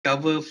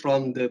cover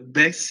from the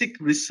basic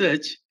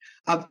research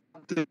up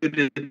to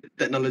the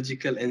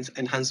technological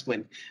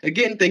enhancement.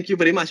 Again, thank you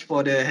very much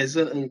for the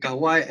Hazel and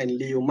Kawai and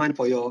Liu Man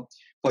for your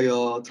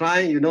try.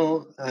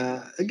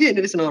 Again,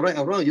 it is not right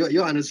or wrong.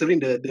 You're answering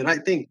the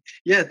right thing.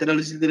 Yeah,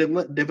 technology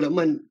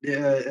development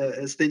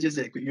stages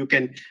that you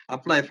can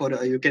apply for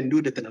you can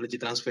do the technology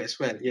transfer as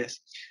well. Yes,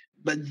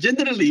 but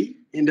generally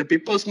in the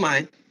people's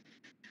mind,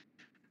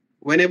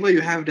 whenever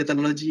you have the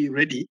technology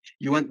ready,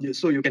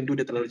 so you can do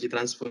the technology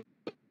transfer.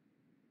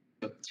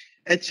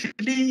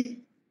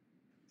 Actually,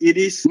 it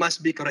is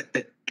must be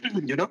corrected.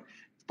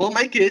 For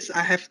my case,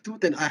 I have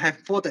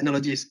four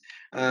technologies.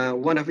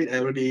 One of it I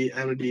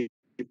already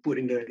put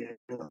in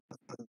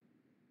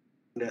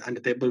on the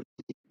table.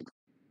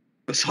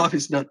 Solve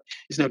is not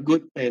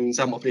good, and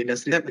some of the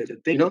industry have the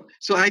thing.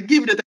 So I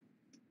give the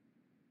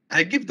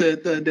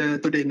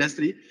to the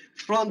industry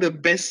from the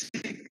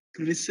basic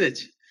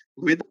research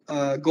with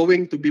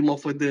going to be more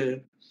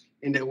further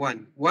in that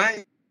one.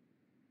 Why?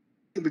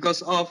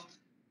 Because of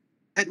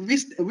at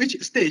which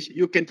stage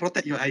you can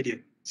protect your idea.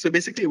 So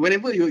basically,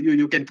 whenever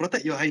you can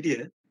protect your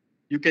idea,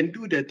 you can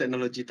do the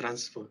technology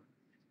transfer.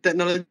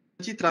 Technology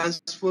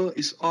transfer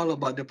is all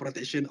about the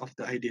protection of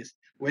the ideas.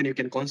 When you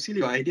can conceal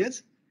your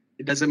ideas,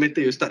 it doesn't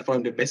matter you start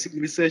from the basic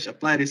research,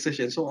 apply research,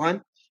 and so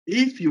on.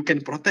 If you can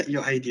protect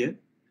your idea,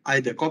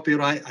 either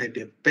copyright,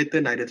 either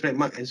patent, either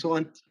trademark, and so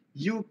on,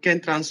 you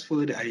can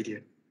transfer the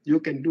idea.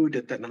 You can do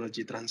the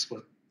technology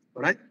transfer.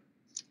 All right?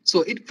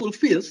 So it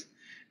fulfills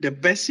the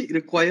basic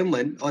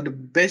requirement or the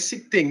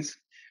basic things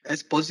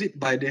as posited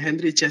by the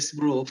Henry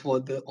Chesbrough for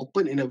the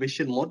open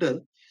innovation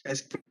model,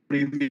 as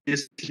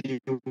previously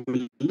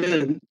we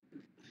learned.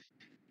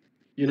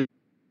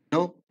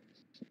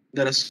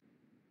 There are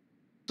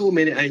so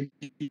many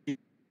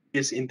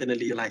ideas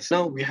internally realized.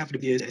 Now we have to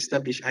be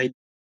established idea,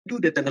 do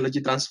the technology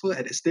transfer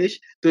at a stage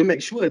to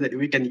make sure that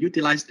we can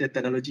utilize the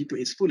technology to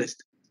its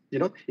fullest.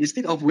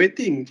 Instead of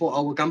waiting for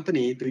our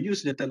company to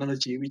use the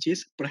technology, which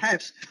is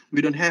perhaps we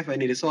don't have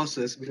any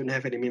resources, we don't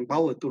have any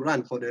manpower to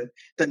run for the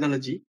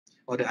technology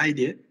or the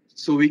idea.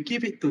 So we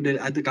give it to the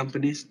other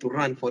companies to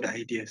run for the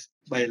ideas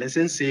by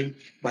licensing,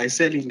 by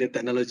selling the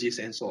technologies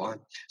and so on.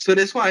 So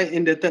that's why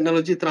in the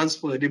technology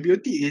transfer, the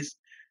beauty is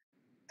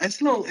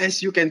as long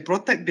as you can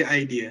protect the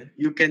idea,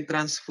 you can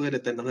transfer the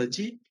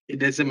technology. It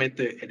doesn't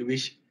matter at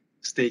which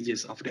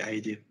stages of the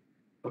idea.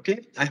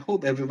 Okay, I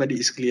hope everybody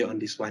is clear on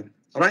this one.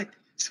 All right,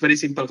 it's a very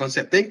simple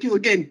concept. Thank you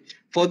again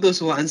for those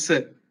who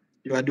answered.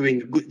 You are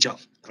doing a good job.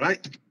 All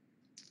right.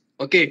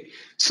 Okay,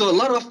 so a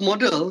lot of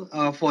model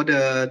for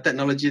the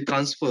technology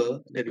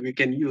transfer that we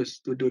can use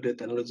to do the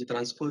technology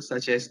transfer,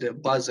 such as the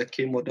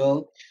Bazaki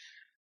model,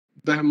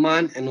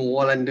 Berman and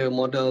Wallander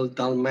model,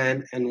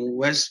 Dalman and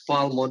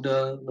Westphal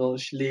model,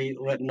 Nosley,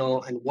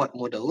 Redno, and Watt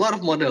model. A lot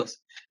of models.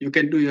 You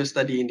can do your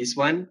study in this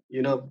one.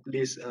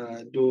 Please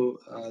do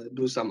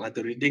some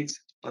other readings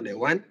on that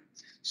one.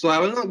 So I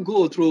will not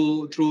go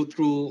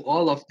through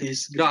all of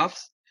these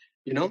graphs.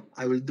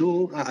 I will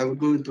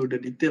go into the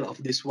detail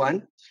of this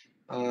one.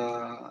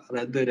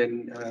 Rather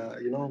than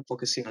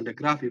focusing on the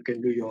graph, you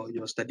can do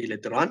your study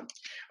later on.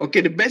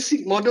 Okay, the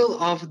basic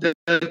model of the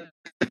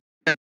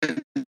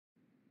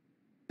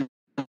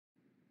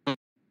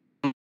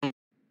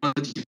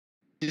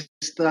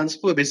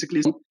transfer basically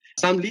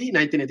Assembly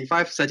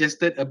 1985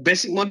 suggested a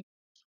basic model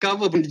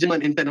cover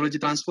management in technology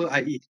transfer,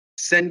 i.e.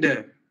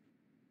 sender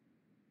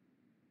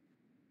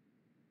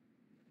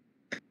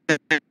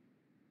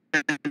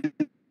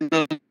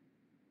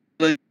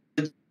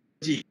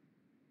technology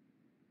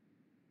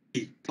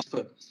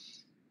transfer.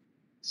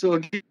 So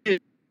again,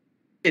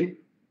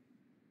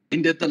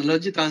 in the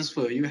technology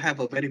transfer, you have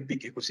a very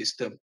big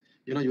ecosystem.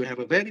 You have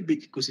a very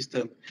big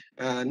ecosystem.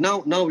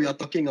 Now we are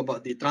talking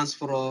about the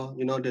transferor,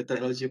 the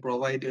technology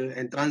provider,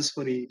 and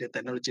transferee, the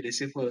technology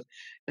receiver,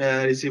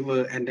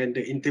 and then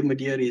the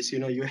intermediaries.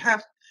 You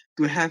have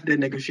to have the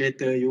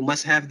negotiator. You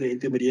must have the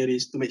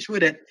intermediaries to make sure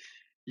that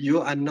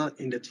you are not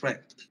in the trap.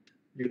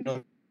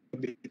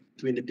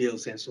 Between the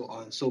deals and so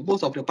on. So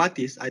both of the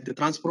parties, either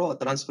transfer or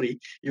transferee,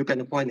 you can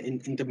appoint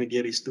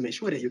intermediaries to make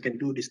sure that you can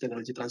do this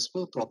technology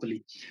transfer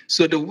properly.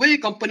 So the way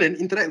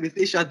components interact with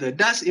each other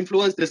does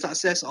influence the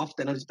success of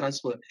technology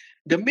transfer.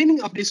 The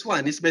meaning of this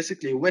one is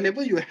basically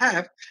whenever you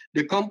have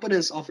the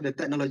components of the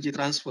technology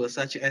transfer,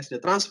 such as the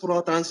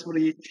transferor,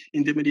 transferee,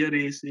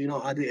 intermediaries,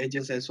 other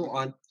agents and so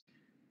on,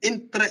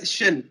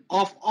 interaction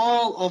of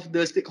all of the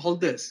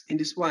stakeholders in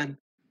this one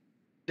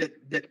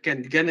that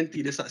can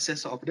guarantee the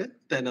success of the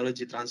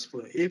technology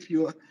transfer. If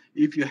you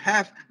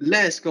have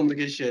less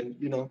communication,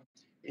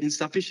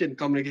 insufficient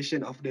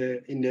communication of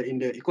in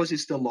the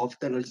ecosystem of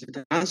technology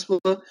transfer,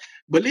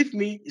 believe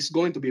me, it's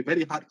going to be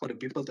very hard for the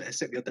people to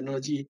accept your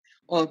technology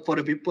or for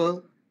the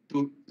people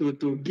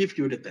to give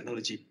you the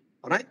technology.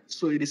 All right,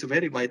 so it is a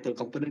very vital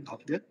component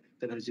of the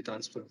technology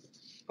transfer.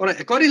 All right,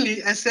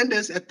 accordingly, as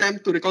senders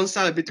attempt to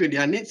reconcile between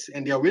their needs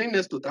and their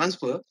willingness to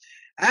transfer,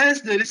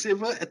 as the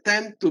receiver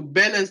attempt to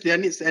balance their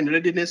needs and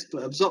readiness to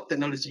absorb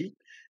technology,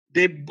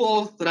 they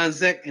both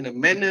transact in a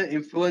manner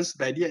influenced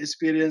by their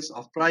experience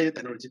of prior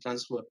technology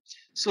transfer.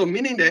 So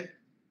meaning that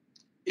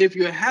if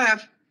you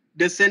have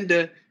the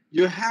sender,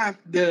 you have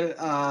the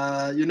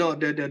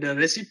the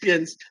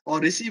recipients or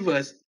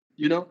receivers,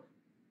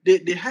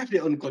 they have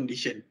their own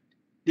condition,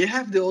 they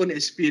have their own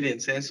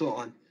experience and so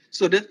on.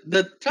 So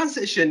the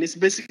transaction is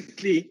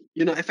basically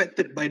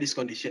affected by this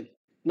condition,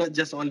 not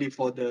just only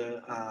for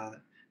the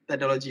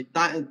technology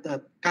kind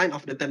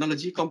of the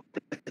technology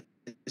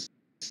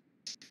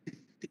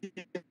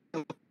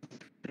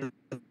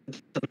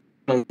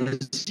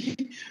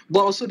technology, but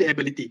also the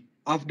ability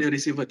of the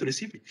receiver to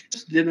receive it.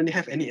 They don't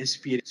have any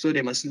experience, so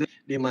they must learn.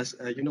 They must,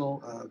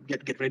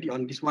 get ready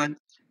on this one.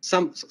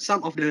 Some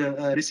of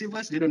the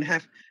receivers, they don't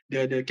have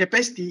the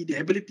capacity, the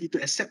ability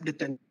to accept the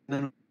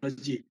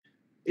technology.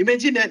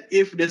 Imagine that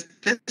if the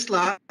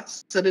Tesla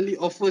suddenly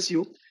offers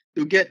you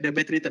to get the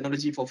battery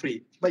technology for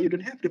free, but you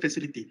don't have the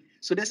facility.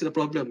 So that's the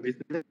problem with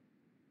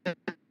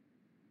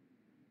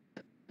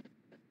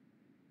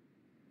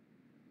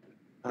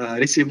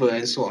receiver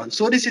and so on.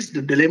 So this is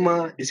the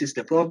dilemma. This is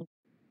the problem,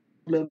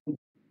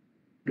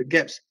 the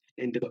gaps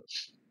in the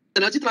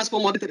technology transfer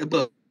model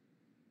above,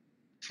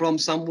 from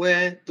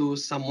somewhere to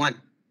someone.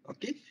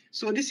 Okay,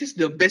 so this is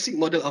the basic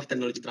model of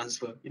technology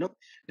transfer.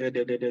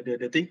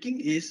 The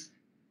thinking is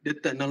the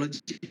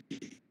technology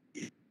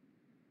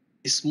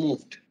is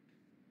moved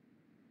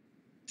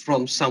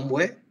from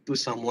somewhere to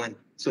someone.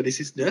 So this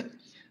is the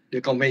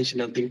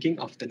conventional thinking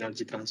of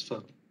technology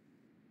transfer.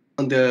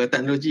 On the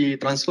technology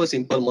transfer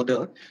simple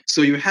model,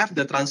 so you have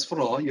the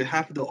transferor, you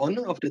have the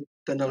owner of the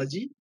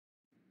technology,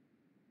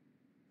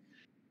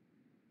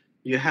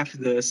 you have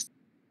the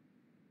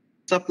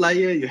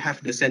supplier, you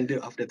have the sender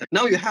of the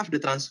now you have the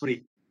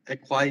transferee,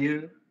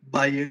 acquirer,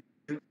 buyer,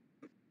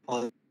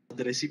 or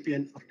the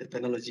recipient of the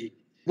technology.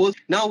 Both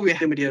now we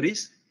have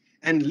intermediaries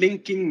and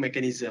linking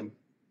mechanism.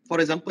 For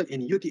example,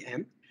 in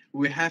UTM,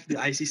 we have the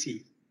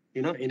ICC,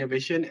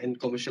 Innovation and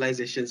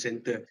Commercialization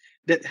Center,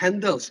 that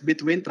handles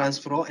between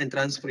transferor and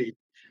transferee.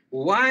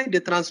 Why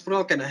the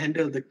transferor cannot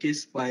handle the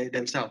case by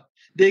themselves?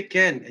 They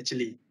can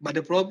actually, but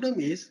the problem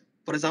is,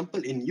 for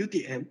example, in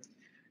UTM,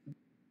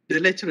 the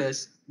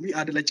lecturers, we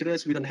are the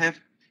lecturers, we don't have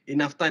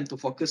enough time to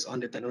focus on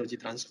the technology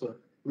transfer.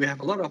 We have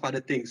a lot of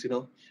other things,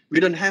 we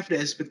don't have the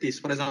expertise.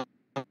 For example,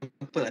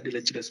 the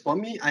lecturers, for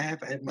me, I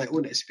have my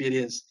own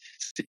experience.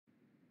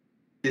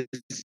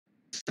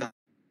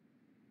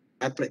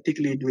 I'm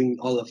practically doing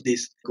all of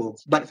this.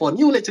 But for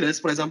new lecturers,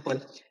 for example,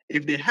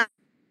 if they have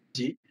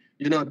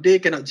they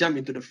cannot jump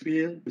into the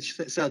field, which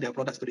sell their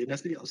products to the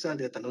industry or sell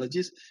their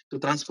technologies to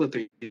transfer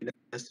to the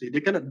industry.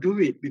 They cannot do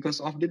it because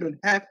they don't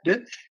have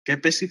the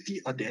capacity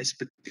or the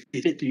expertise.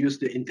 They need to use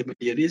the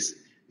intermediaries.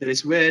 That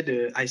is where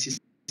the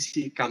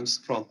ICC comes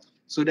from.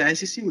 So the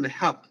ICC will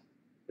help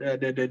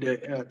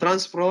the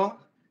transfer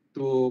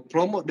to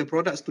promote the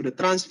products to the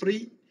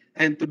transferee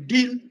and to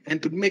deal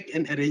and to make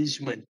an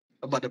arrangement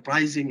about the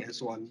pricing and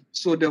so on.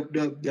 So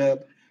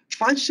the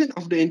function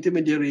of the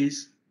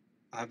intermediaries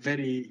are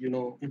very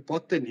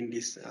important in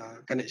this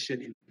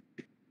connection in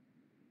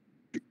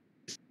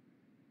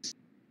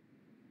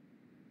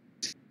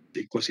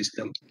the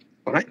ecosystem.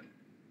 All right.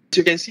 As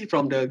you can see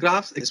from the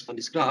graphs, on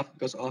this graph,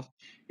 because of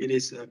it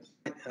is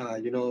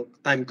quite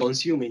time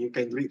consuming. You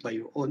can read by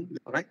your own.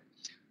 All right.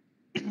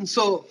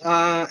 So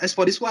as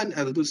for this one,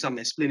 I will do some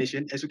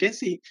explanation. As you can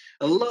see,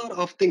 a lot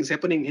of things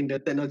happening in the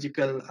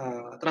technological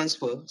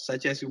transfer,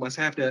 such as you must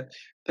have the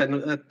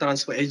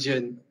transfer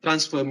agent,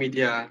 transfer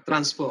media,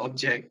 transfer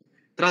object,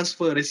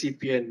 transfer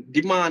recipient,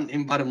 demand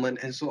environment,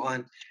 and so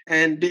on.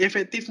 And the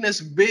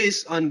effectiveness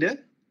based on the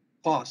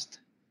cost,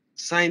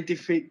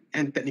 scientific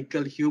and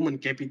technical human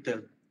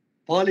capital,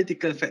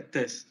 political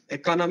factors,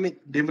 economic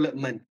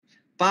development,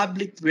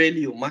 public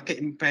value, market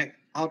impact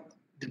out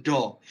the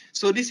door.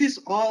 So this is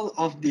all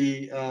of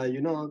the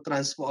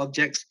transfer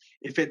objects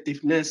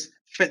effectiveness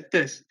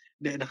factors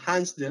that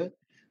enhance the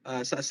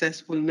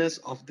successfulness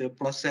of the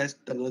process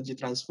technology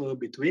transfer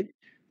between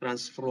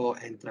transferor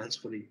and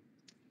transferee.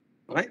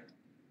 All right.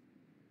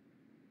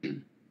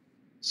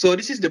 So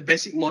this is the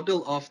basic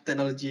model of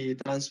technology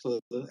transfer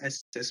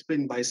as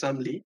explained by Sam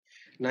Lee,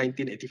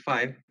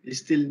 1985.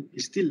 Is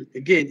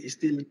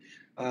still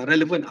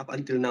relevant up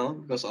until now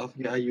because of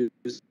we are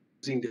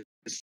using the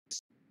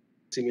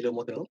similar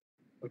model.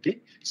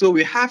 Okay, so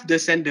we have the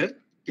sender.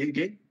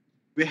 Again,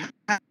 we have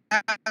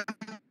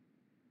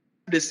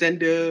the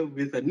sender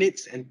with the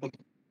needs and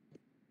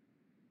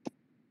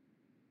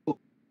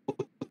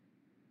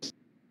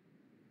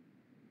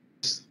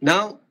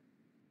now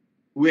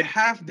we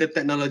have the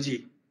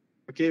technology.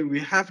 Okay, we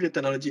have the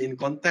technology in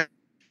contact.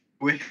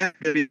 We have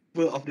the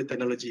receiver of the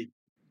technology.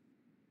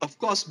 Of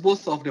course,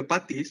 both of the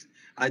parties,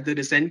 either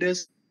the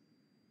senders.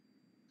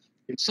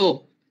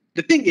 So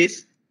the thing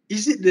is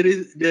it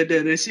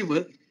the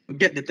receiver to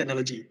get the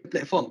technology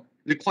platform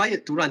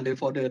required to run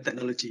for the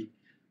technology?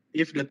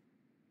 If the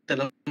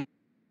technology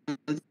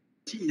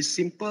is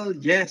simple,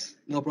 yes,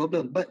 no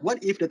problem. But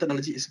what if the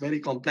technology is very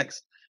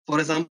complex? For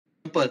example,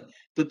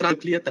 to try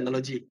nuclear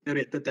technology, the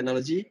reactor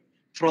technology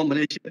from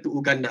Malaysia to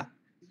Uganda.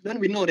 Then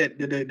we know that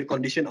the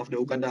condition of the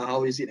Uganda,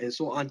 how is it, and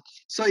so on.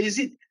 So is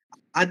it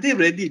are they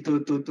ready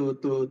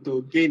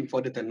to gain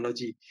for the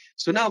technology?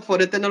 So now for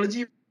the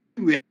technology,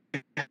 we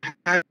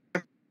have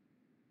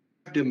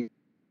the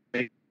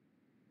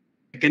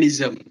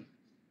mechanism,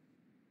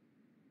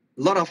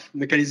 a lot of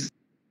mechanism,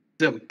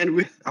 and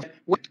we have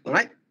all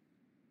right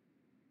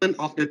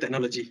of the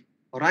technology.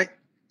 All right.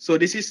 So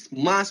this is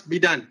must be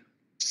done.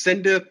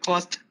 Sender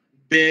cost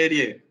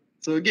barrier.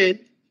 So again,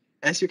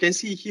 as you can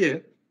see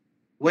here,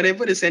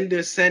 whenever the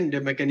sender send the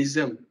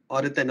mechanism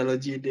or the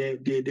technology,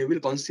 they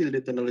will conceal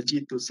the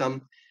technology to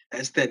some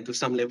extent, to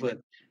some level.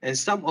 And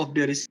some of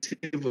the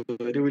receiver,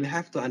 they will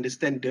have to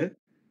understand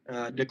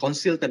the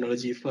concealed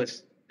technology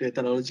first, the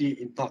technology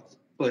in thought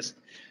first.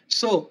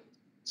 So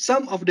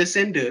some of the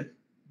sender,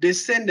 they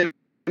send the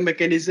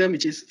mechanism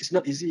which is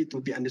not easy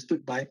to be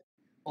understood by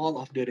all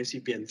of the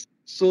recipients.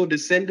 So the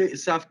sender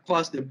itself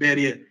caused the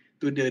barrier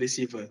to the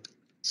receiver.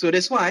 So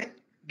that's why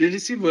the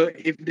receiver,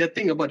 if they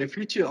think about the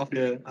future of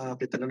the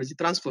technology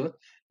transfer,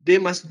 they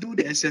must do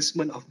the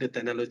assessment of the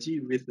technology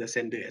with the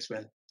sender as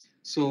well.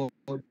 So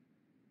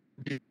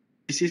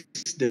this is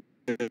the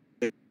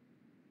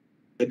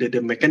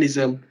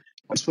mechanism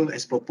transfer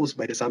as proposed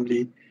by the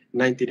Assembly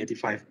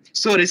 1985.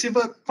 So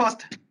receiver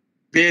cost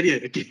barrier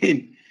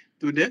again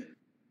to the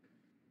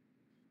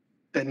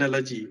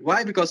technology.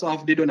 Why? Because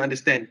of they don't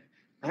understand.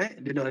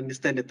 Right? They don't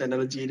understand the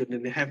technology, they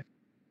don't have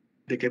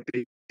the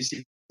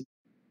capacity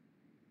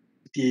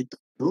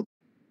to.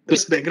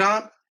 This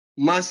background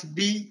must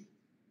be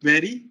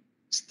very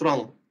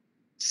strong.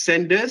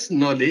 Sender's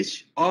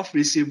knowledge of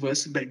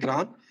receiver's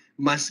background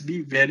must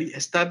be very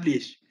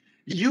established.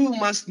 You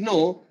must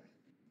know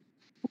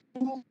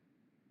who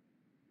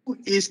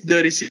is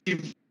the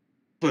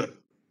receiver.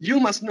 You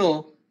must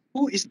know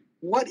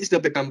what is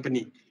the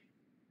company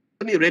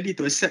ready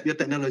to accept your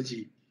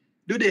technology.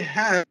 Do they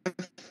have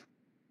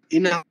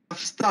enough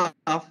staff,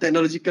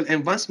 technological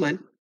advancement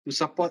to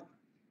support,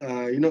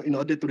 in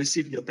order to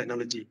receive your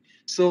technology.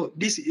 So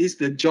this is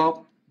the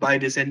job by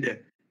the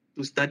sender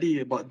to study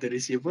about the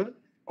receiver,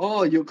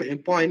 or you can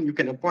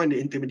appoint the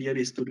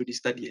intermediaries to do the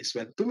study as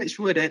well to make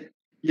sure that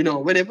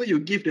whenever you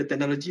give the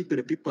technology to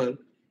the people,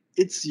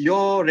 it's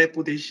your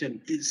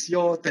reputation, it's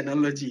your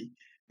technology.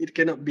 It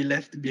cannot be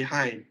left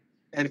behind.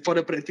 And for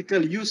the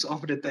practical use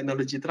of the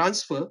technology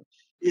transfer,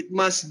 it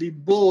must be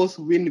both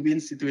win-win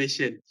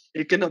situation.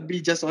 It cannot be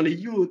just only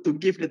you to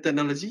give the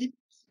technology,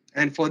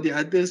 and for the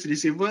others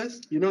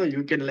receivers,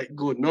 you can let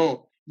go.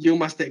 No, you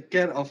must take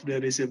care of the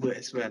receiver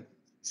as well.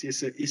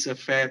 It's a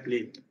fair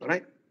play, all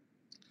right?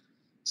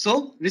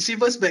 So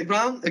receiver's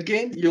background,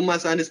 again, you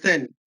must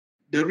understand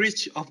the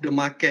reach of the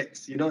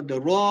markets, the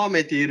raw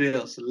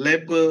materials,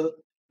 labor,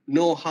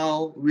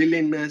 know-how,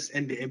 willingness,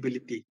 and the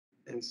ability,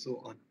 and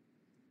so on.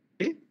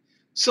 Okay.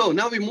 So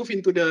now we move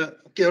into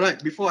okay, all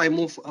right, before I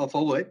move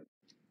forward,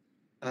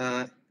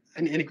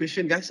 any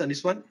question, guys, on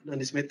this one, on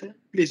this matter?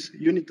 Please,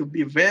 you need to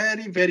be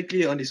very, very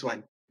clear on this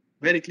one.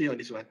 Very clear on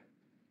this one.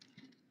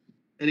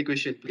 Any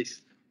question,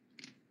 please?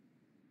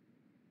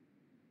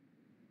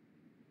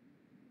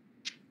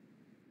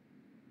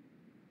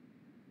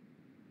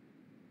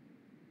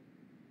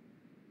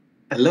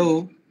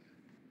 Hello?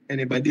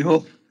 Anybody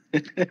home?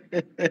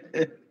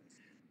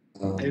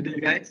 Are you there,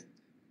 guys?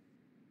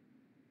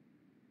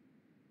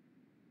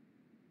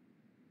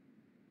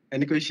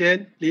 Any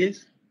question,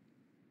 please?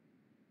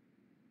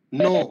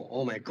 No.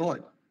 Oh my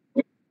God.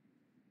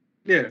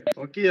 Clear.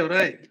 Okay, all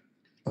right.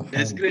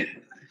 That's great.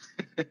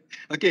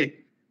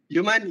 Okay.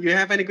 Yuman, you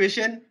have any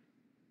question?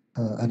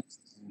 Any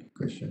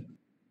question?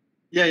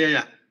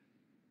 Yeah.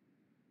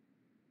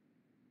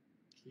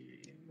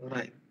 Okay, all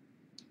right.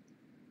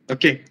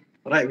 Okay.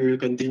 All right, we will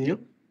continue.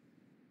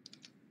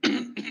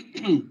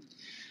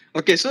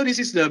 Okay, so this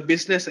is the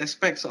business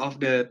aspects of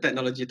the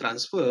technology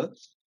transfer.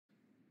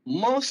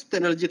 Most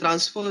technology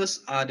transfers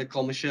are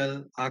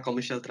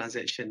commercial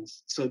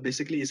transactions. So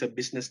basically, it's a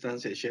business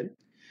transaction.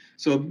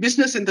 So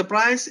business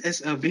enterprise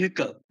as a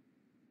vehicle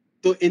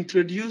to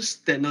introduce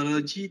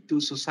technology to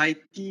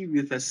society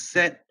with a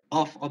set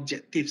of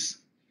objectives.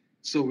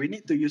 So we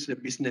need to use the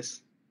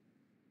business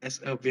as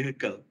a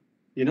vehicle.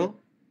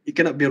 It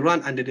cannot be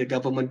run under the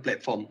government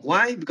platform.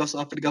 Why? Because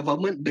of the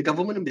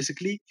government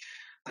basically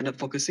are not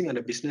focusing on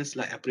the business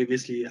like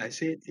previously I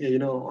said,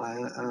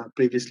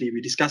 previously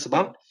we discussed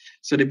about.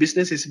 So the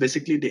business is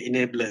basically the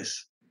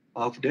enablers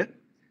of the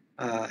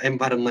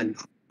environment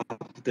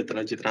of the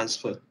technology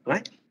transfer,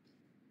 right?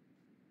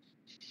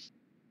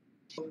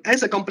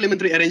 As a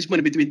complementary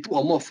arrangement between two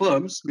or more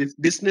firms with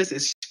business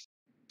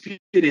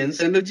experience,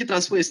 energy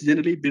transfer is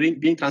generally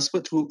being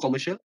transferred through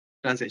commercial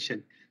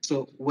transaction.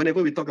 So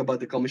whenever we talk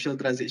about the commercial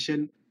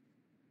transaction,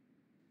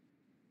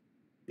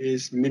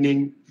 is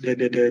meaning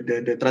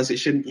the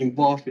transaction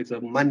involved with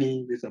the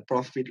money, with the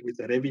profit, with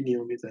the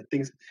revenue, with the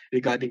things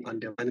regarding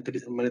on the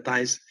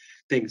monetized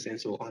things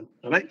and so on.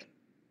 All right.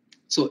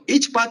 So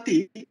each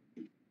party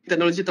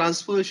technology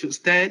transfer should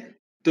stand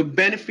to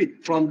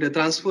benefit from the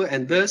transfer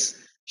and thus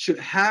should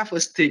have a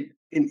stake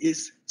in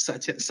its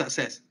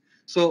success.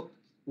 So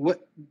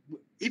what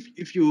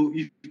if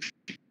you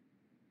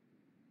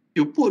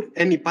put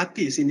any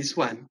parties in this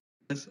one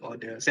or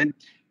the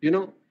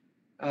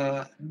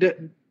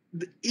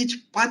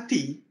each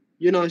party,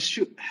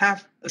 should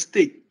have a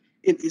stake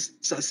in its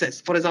success.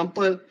 For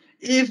example,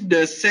 if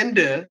the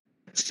sender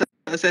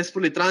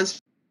successfully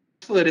transfer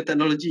the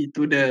technology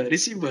to the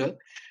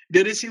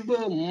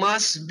receiver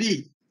must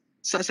be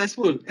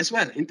successful as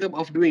well in terms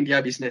of doing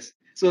their business.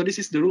 So this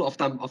is the rule of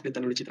thumb of the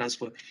technology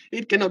transfer.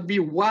 It cannot be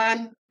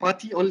one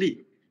party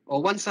only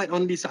or one side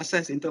only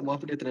success in terms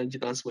of the technology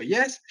transfer.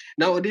 Yes,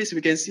 nowadays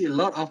we can see a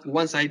lot of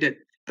one-sided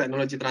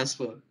technology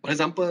transfer. For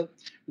example,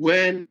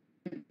 when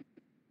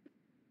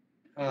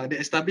the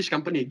established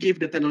company give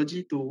the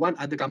technology to one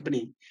other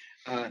company,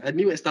 a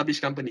new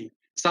established company.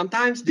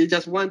 Sometimes they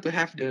just want to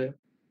have the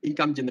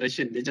income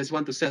generation. They just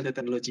want to sell the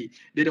technology.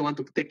 They don't want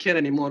to take care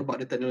anymore about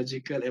the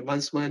technological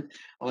advancement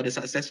or the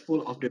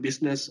successful of the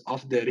business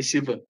of the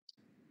receiver.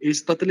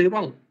 It's totally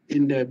wrong.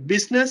 In the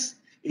business,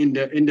 in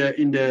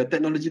the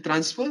technology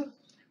transfer,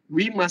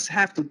 we must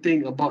have to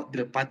think about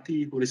the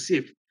party who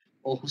receive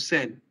or who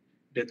send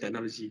the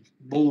technology.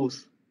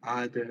 Both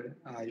are the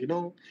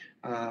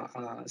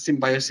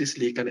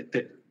symbiosisly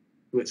connected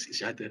towards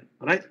each other.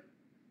 All right.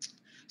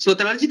 So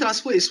technology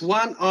transfer is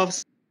one of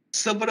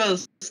several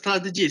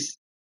strategies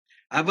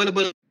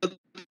available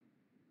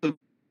to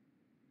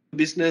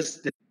business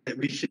that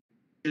we should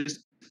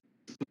use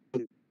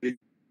to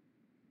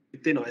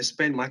retain or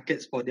expand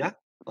markets for their.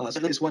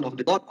 So it's one of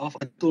the lot of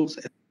tools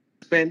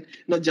expand,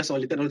 not just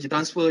only technology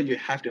transfer. You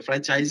have the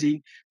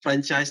franchising,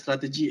 franchise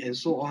strategy, and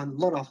so on.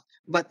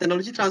 But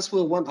technology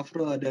transfer, one of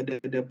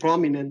the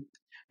prominent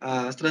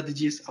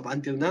strategies up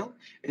until now,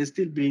 and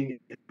still being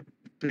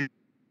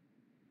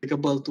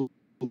applicable to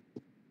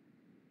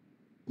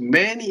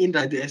many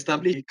industries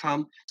established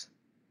become.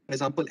 For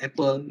example,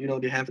 Apple,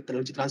 they have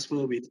technology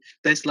transfer with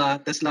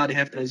Tesla. Tesla, they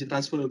have technology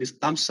transfer with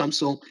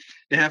Samsung.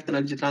 They have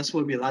technology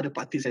transfer with other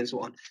parties and so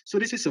on. So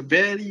this is a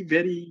very,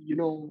 very,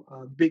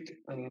 big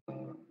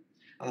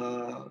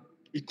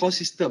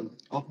ecosystem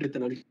of the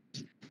technology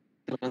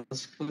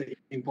transfer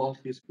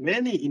involved with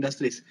many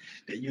industries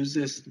that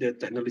uses the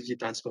technology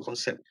transfer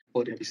concept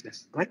for their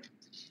business, right?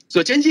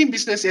 So changing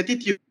business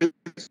attitude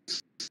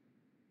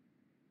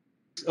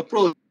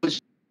approach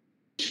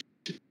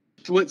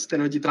towards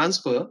technology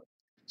transfer.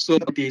 So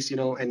 80s,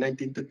 and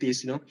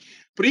 1930s,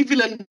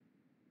 prevalent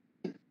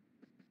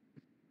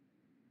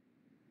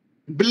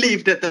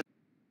belief that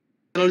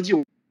technology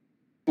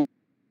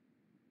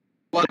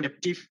was an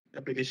active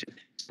application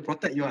to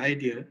protect your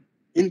idea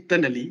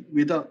internally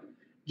without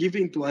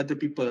giving to other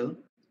people.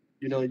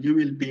 You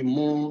will be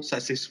more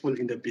successful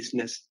in the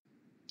business.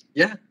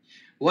 Yeah.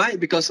 Why?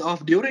 Because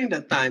of during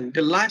that time,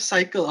 the life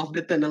cycle of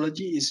the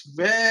technology is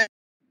very,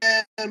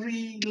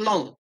 very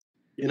long.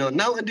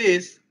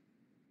 Nowadays,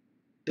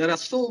 there are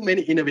so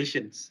many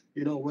innovations.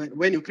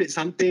 When you create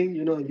something,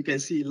 you can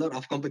see a lot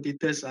of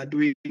competitors are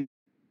doing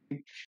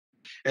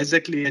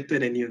exactly better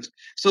than you.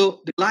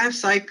 So the life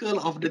cycle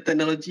of the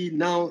technology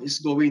now is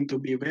going to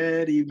be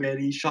very,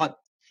 very short.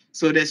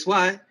 So that's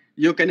why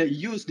you cannot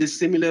use this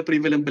similar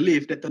prevalent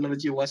belief that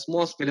technology was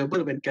most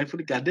valuable when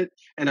carefully guarded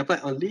and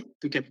applied only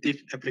to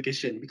captive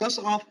application. Because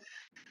of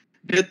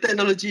the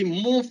technology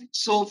move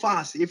so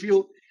fast. If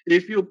you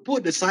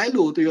put the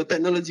silo to your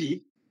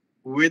technology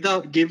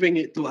without giving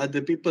it to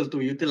other people to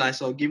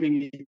utilize or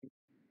giving it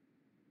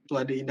to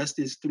other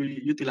industries to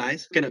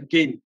utilize, cannot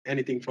gain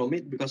anything from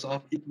it because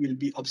of it will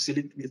be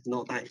obsolete with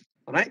no time.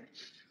 All right.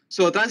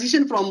 So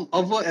transition from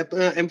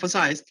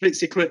over-emphasized trade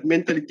secret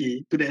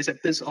mentality to the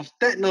acceptance of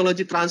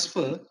technology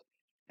transfer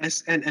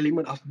as an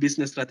element of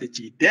business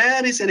strategy.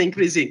 There is an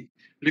increasing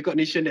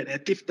recognition that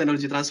active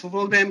technology transfer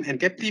program and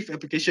captive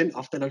application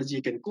of technology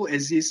can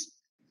coexist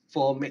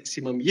for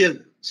maximum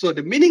yield. So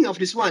the meaning of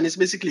this one is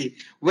basically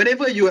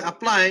whenever you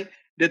apply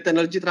the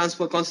technology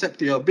transfer concept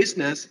to your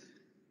business,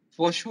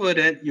 for sure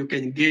that you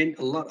can gain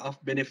a lot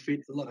of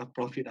benefit, a lot of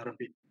profit out of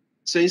it.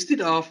 So instead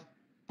of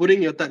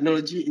putting your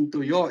technology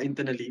into your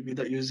internally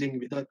without you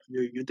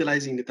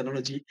utilizing the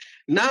technology,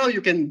 now you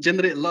can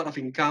generate a lot of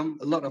income,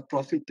 a lot of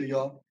profit to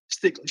your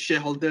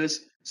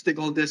stakeholders,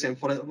 and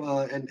for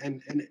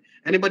and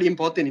anybody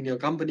important in your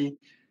company.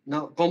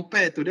 Now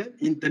compared to the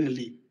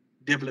internally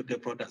develop the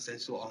products and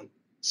so on.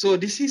 So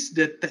this is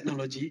the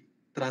technology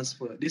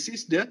transfer. This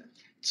is the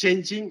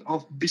changing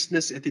of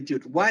business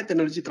attitude. Why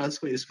technology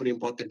transfer is very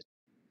important,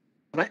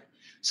 right?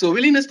 So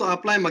willingness to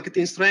apply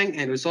marketing strength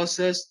and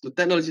resources to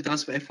technology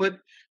transfer effort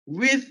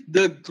with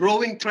the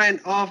growing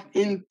trend of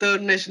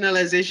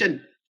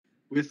internationalization,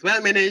 with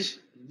well-managed,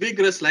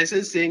 vigorous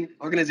licensing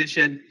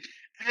organization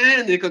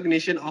and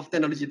recognition of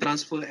technology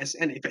transfer as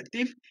an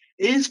effective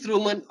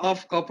instrument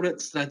of corporate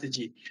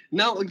strategy.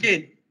 Now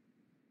again,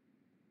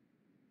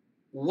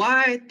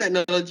 why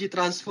technology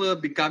transfer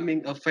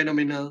becoming a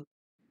phenomenon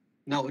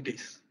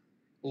nowadays?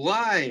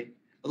 Why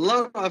a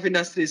lot of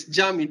industries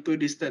jump into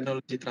this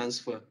technology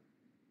transfer?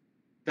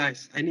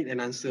 Guys, I need an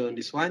answer on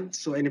this one.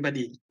 So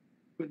anybody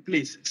could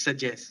please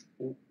suggest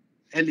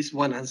at least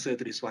one answer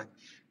to this one.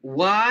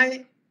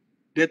 Why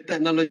the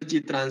technology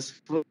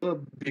transfer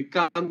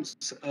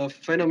becomes a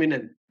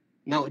phenomenon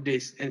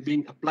nowadays and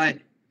being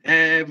applied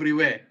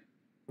everywhere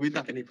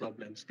without any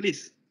problems?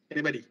 Please.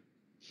 Anybody?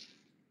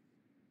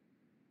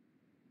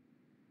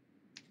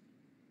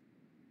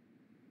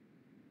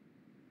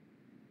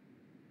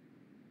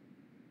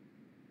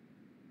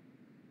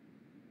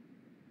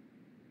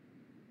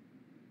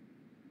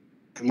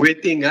 I'm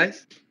waiting,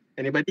 guys.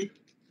 Anybody?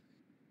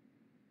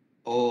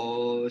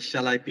 Or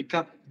shall I pick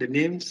up the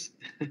names?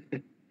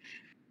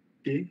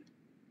 Okay.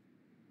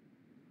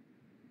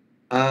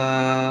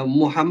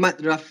 Muhammad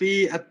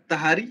Rafi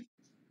At-Tahari.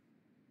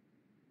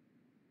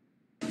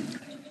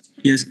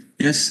 Yes,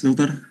 yes,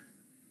 doctor.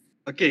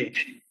 Okay.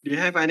 Do you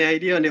have any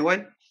idea on that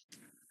one?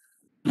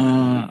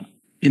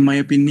 In my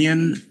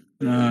opinion,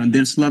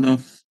 there's a lot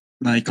of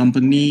like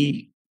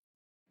company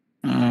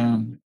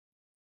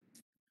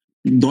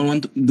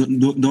don't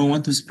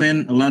want to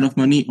spend a lot of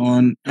money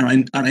on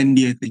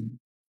R&D, I think.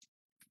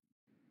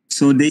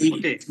 So they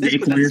Okay, they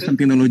that's good acquire answer. some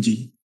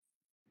technology.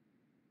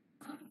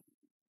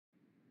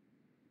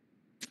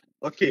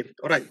 Okay,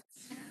 all right.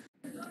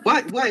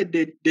 Why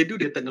they do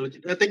the technology?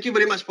 Thank you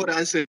very much for the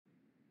answer.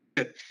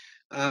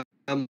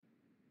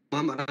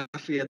 Muhammad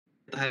Rafi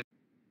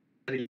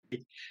At-Tahari.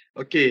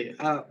 Okay,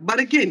 but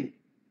again,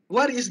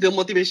 what is the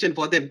motivation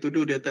for them to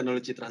do the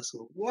technology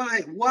transfer?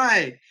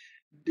 Why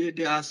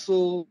they are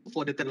so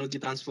for the technology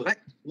transfer,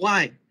 right?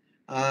 Why?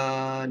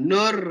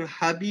 Nur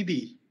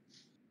Habibi.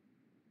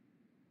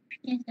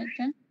 Yes,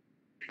 doctor.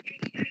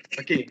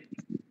 Okay,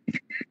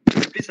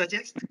 please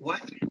suggest why.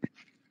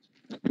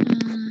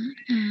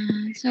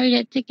 Sorry,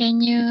 doctor, can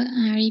you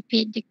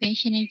repeat the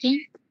question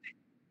again?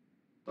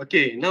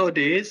 Okay,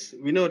 nowadays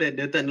we know that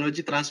the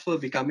technology transfer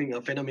becoming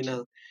a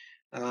phenomenal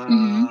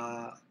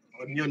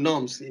new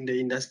norms in the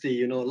industry.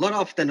 You know, a lot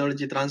of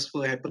technology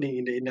transfer happening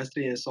in the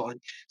industry and so on.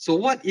 So,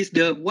 what is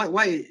the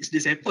why is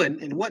this happen,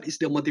 and what is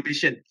the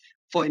motivation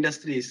for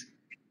industries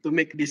to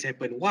make this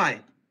happen?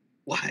 Why?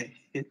 Why?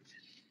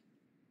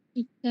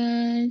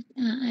 Because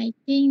I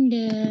think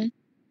the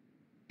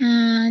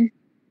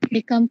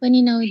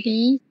company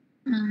nowadays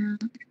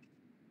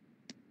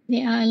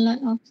there are a lot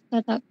of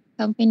startup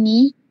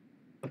company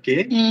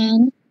Okay.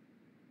 and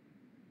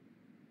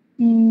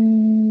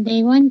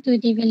they want to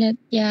develop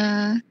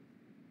their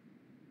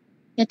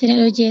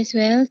technology as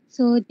well,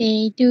 so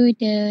they do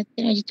the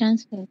technology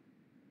transfer.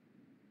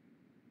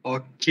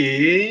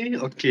 Okay.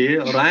 Okay.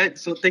 All right.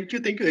 So, thank you.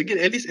 Thank you again.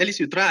 At least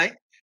you try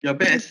your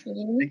best.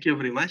 Okay. Thank you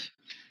very much.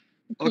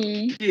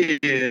 Okay.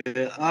 Okay.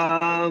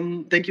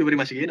 Thank you very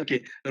much again.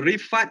 Okay.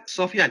 Rifat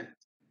Sofyan.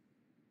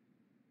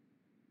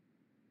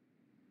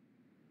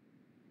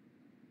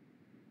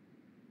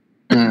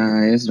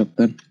 Yes,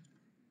 doctor.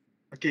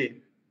 Okay.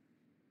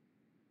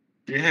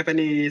 Do you have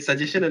any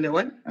suggestion on that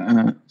one?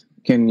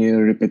 Can you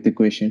repeat the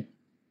question?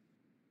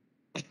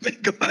 Oh my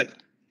god.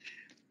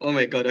 Oh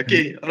my god.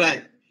 Okay. All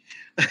right.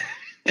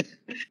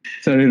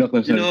 Sorry, doctor.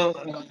 You Sorry. know,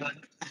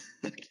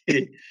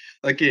 okay.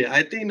 Okay.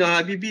 I think Noh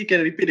Habibi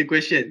can repeat the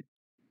question.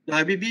 Noh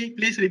Habibi,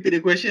 please repeat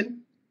the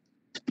question.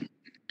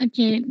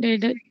 Okay,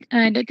 the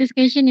doctor's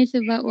question is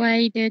about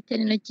why the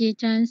technology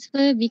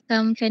transfer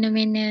become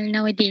phenomenal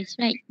nowadays,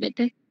 right,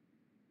 doctor?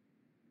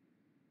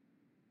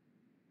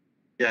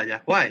 Yeah, yeah.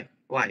 Why?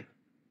 Why?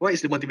 What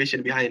is the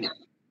motivation behind it?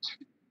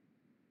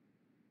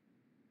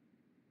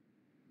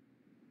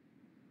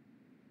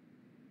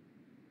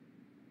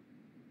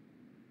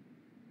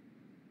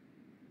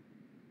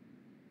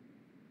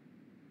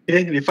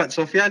 Okay, Rifat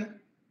Sofian,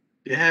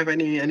 do you have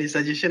any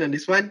suggestion on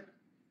this one?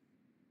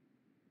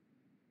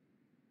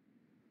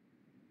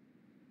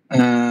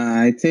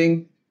 I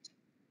think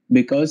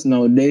because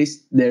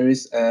nowadays there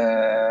is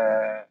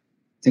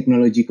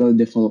technological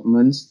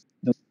developments,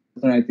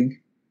 doctor, I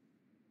think,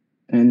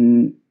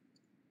 and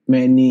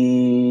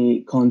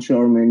many country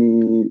or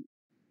many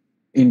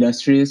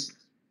industries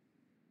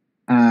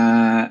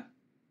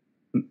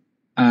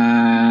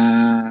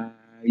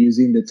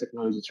using the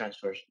technology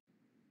transfers.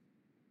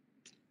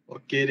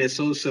 Okay,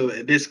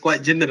 that's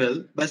quite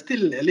general, but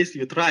still at least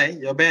you try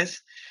your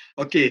best.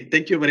 Okay,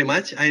 thank you very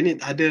much. I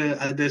need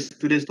other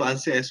students to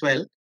answer as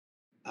well.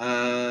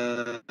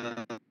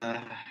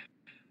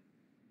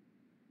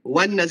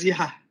 One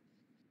Naziha.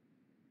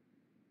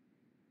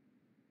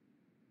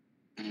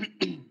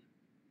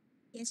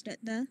 Yes,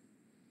 doctor.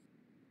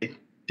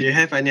 Do you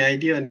have any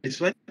idea on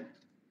this one?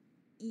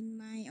 In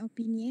my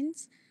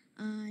opinions,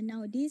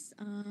 nowadays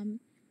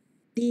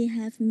they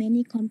have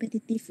many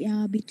competitive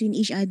between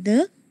each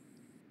other.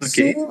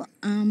 Okay. So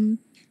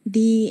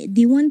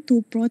they want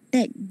to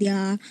protect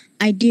their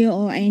idea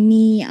or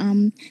any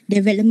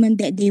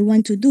development that they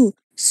want to do.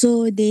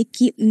 So they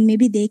keep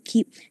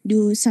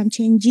do some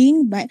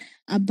changing, but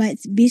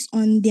based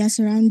on their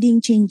surrounding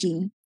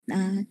changing.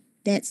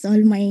 That's all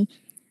my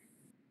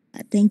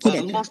thank you,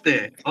 doctor. Almost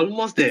there.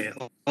 Almost there.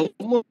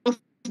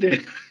 Almost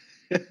there.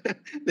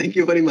 Thank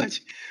you very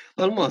much.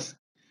 Almost.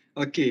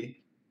 Okay.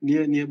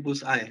 Near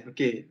bullseye.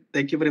 Okay.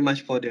 Thank you very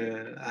much for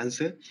the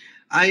answer.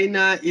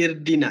 Aina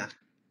Irdina.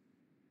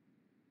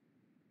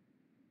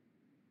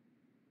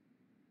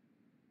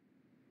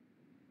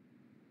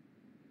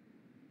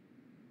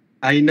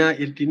 Aina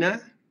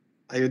Irdina,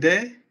 are you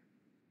there?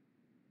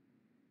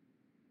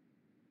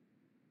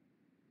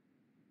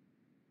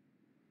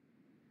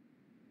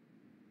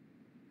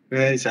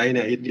 Where is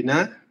Aina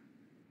Idina?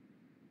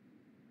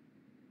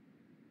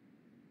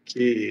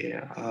 Okay.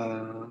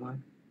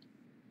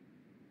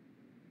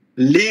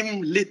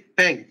 Lim Lit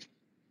Peng.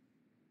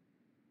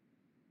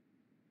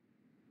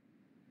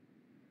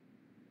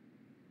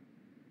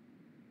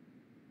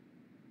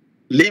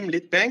 Lim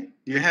Lit Peng,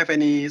 do you have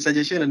any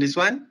suggestion on this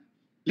one,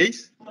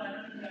 please?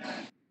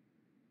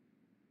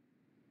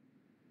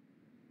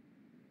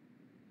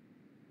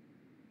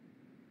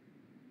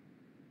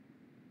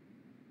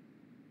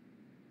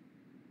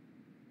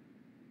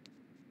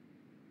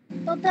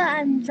 Doctor,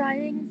 I'm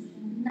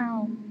driving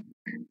now.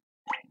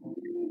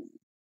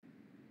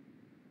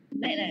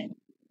 Like that.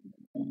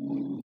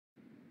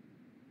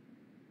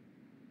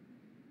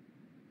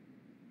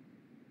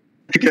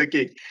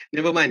 Okay.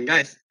 Never mind,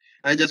 guys.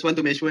 I just want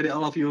to make sure that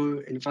all of you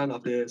in front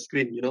of the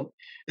screen,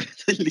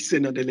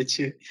 listen on the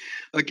lecture.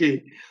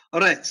 Okay.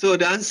 All right. So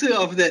the answer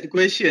of that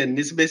question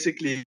is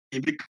basically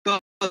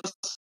because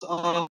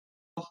of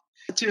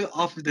nature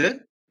of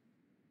the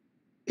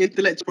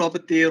intellectual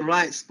property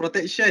rights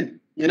protection.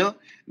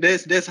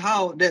 That's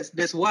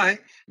why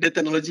the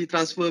technology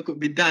transfer could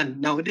be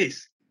done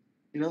nowadays.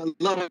 A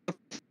lot of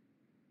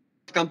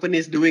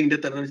companies doing the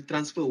technology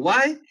transfer.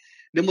 Why?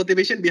 The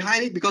motivation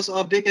behind it, because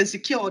of they can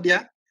secure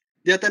their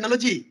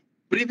technology.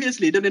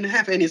 Previously, they didn't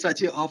have any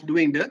such of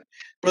doing the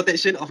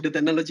protection of the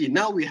technology.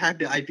 Now we have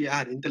the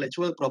IPR,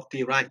 intellectual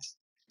property rights.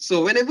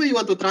 So whenever you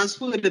want to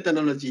transfer the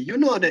technology, you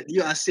know that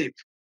you are safe.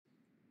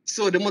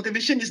 So the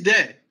motivation is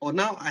there. Or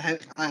now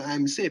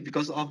I'm safe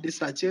because of the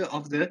structure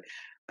of the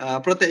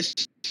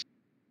protection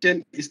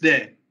is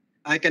there.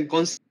 I can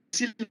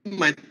conceal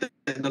my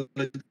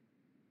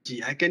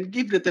technology. I can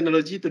give the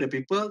technology to the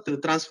people, to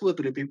transfer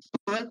to the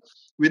people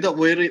without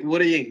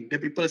worrying. The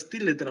people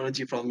steal the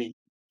technology from me.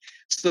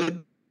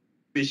 So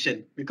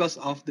because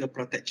of the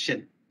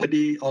protection.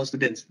 All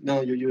students,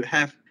 now you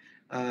have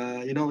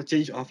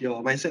change of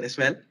your mindset as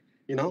well.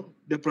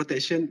 The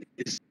protection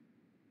is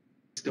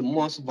the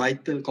most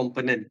vital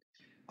component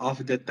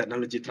of the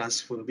technology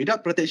transfer.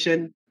 Without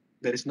protection,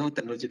 there is no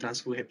technology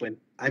transfer happen.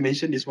 I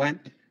mentioned this one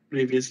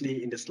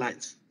previously in the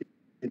slides.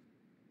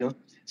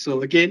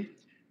 So again,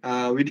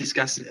 we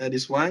discuss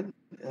this one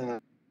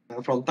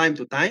from time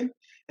to time,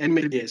 and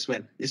maybe as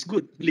well. It's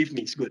good, believe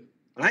me, it's good.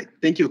 All right,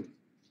 thank you.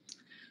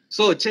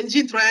 So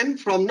changing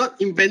trend from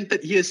not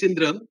invented here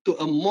syndrome to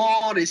a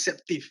more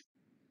receptive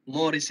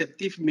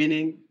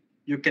meaning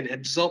you can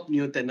absorb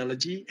new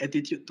technology,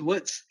 attitude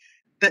towards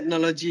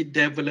technology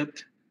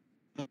developed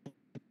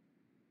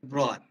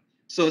abroad.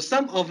 So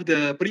some of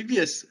the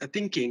previous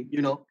thinking,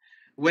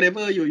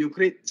 whenever you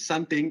create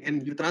something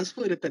and you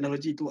transfer the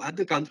technology to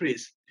other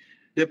countries,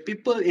 the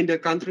people in the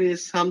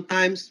countries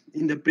sometimes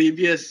in the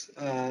previous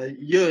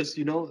years,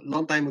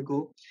 long time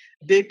ago,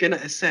 they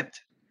cannot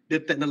accept the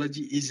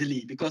technology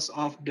easily because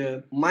of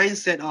the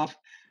mindset of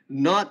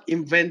not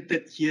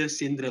invented here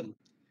syndrome.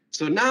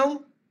 So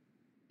now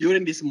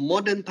during these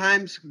modern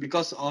times,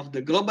 because of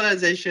the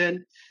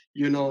globalization,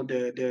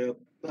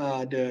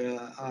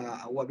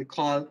 what we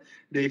call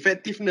the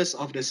effectiveness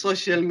of the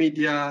social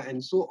media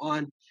and so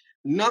on,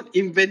 not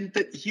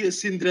invented here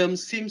syndrome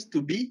seems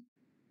to be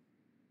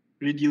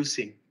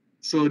reducing.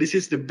 So this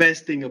is the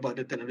best thing about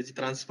the technology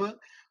transfer.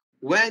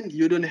 When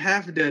you don't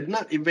have the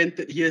not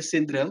invented here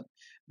syndrome,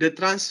 the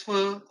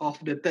transfer of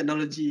the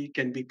technology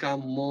can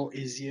become more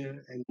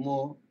easier and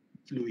more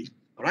fluid.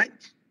 All right.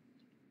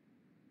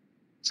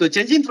 So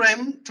changing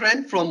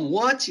trend from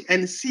watch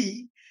and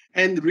see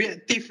and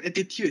reactive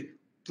attitude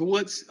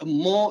towards a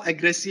more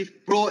aggressive,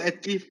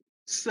 proactive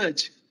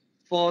search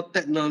for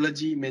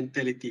technology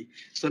mentality.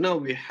 So now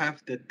we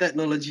have the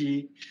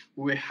technology,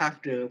 we have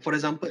for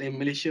example, in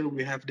Malaysia,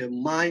 we have the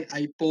My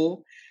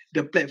IPO,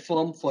 the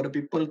platform for the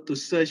people to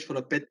search for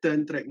a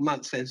patent,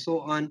 trademarks, and so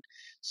on.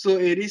 So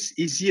it is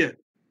easier.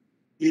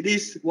 It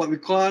is what we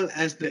call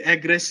as the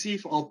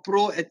aggressive or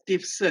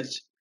proactive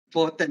search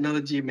for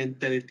technology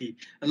mentality.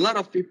 A lot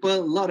of people,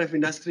 a lot of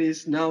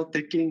industries now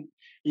taking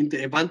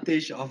into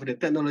advantage of the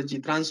technology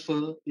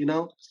transfer.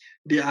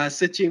 They are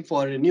searching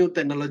for new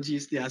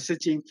technologies. They are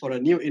searching for a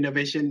new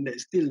innovation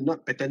that's still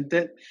not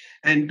patented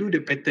and do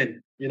the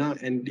patent,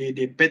 and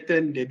they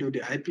patent, they do the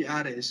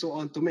IPR and so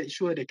on to make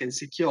sure they can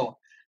secure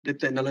the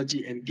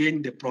technology and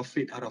gain the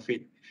profit out of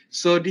it.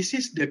 So this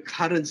is the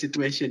current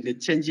situation, the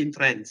changing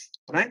trends,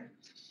 right?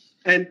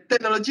 And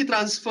technology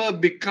transfer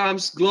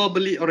becomes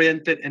globally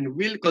oriented and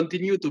will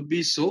continue to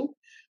be so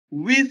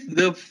with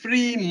the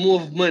free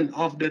movement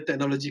of the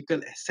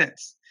technological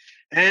assets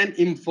and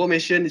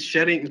information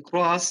sharing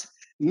across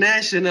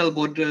national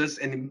borders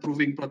and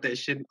improving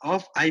protection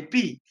of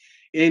IP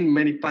in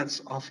many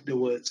parts of the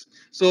world.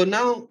 So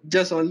now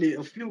just only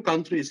a few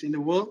countries in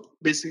the world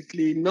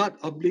basically not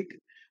obliged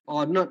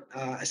or not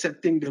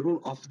accepting the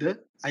rule of the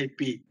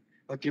IP.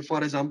 Okay,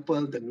 for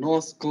example, the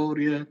North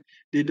Korea,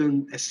 they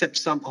don't accept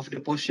some of the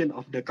portion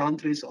of the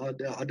countries or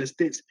the other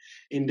states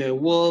in the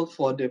world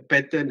for the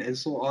patent and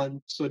so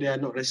on. So they are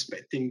not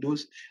respecting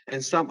those,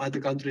 and some other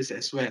countries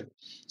as well.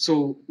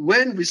 So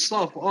when we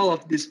solve all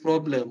of this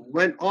problem,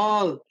 when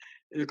all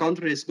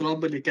countries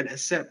globally can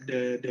accept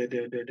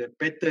the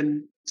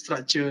patent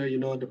structure,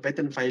 the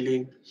patent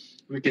filing,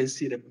 we can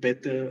see the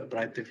better,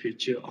 brighter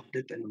future of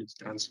the technology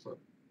transfer.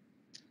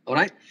 All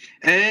right,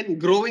 and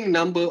growing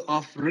number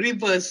of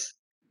reverse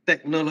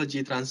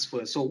technology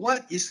transfer. So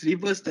what is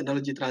reverse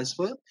technology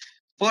transfer?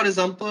 For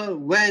example,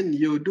 when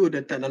you do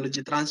the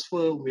technology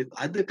transfer with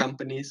other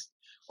companies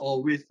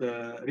or with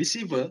the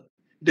receiver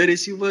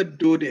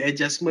do the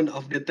adjustment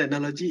of the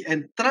technology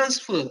and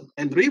transfer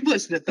and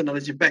reverse the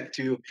technology back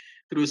to you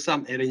through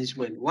some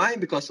arrangement. Why?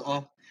 Because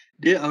of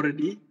they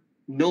already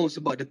knows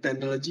about the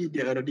technology,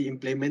 they already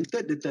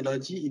implemented the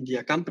technology in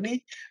their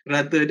company,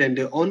 rather than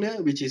the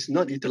owner, which is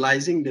not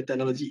utilizing the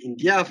technology in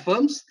their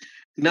firms.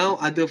 Now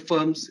other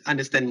firms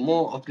understand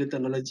more of the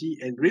technology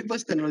and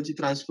reverse technology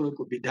transfer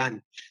could be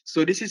done.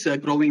 So this is a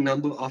growing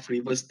number of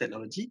reverse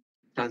technology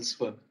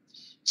transfer.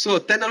 So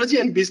technology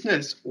and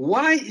business.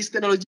 Why is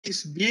technology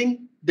is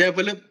being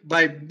developed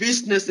by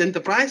business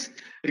enterprise?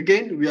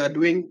 Again, we are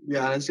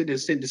answering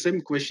the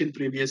same question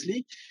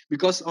previously,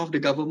 because of the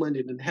government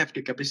didn't have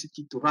the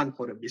capacity to run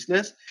for the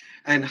business.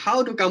 And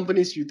how do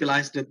companies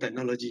utilize the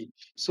technology?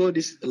 So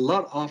this a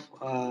lot of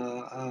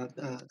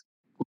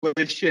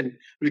question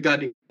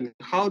regarding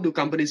how do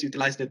companies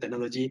utilize the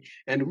technology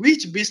and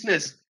which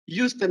business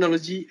use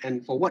technology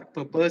and for what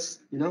purpose.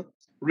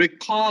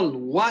 Recall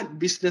what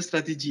business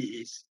strategy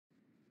is.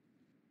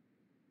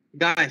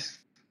 Guys,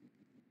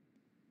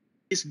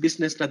 is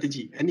business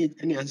strategy?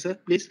 Any answer,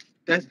 please?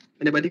 Guys,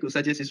 anybody could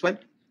suggest this one?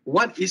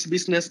 What is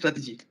business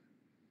strategy?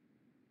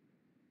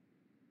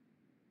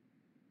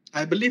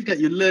 I believe that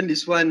you learned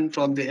this one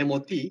from the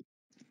MOT.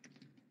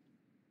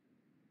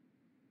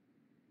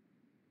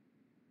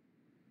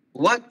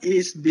 What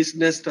is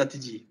business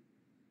strategy?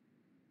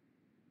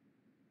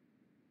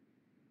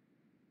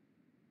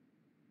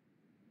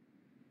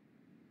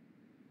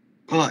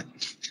 God.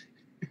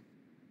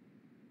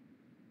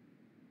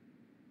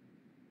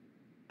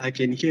 I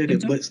can hear the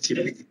birds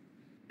chirping.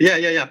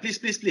 Yeah.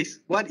 Please.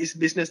 What is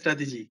business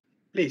strategy?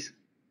 Please.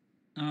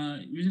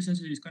 Business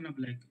strategy is kind of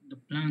like the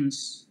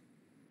plans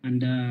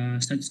and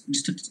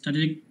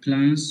strategic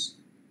plans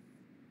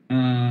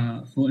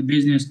for a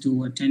business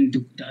to attain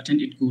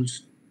its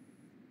goals.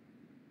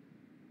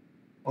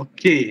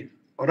 Okay.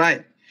 All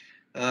right.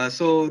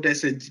 So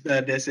there's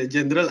a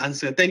general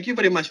answer. Thank you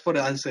very much for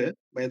the answer,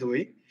 by the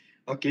way.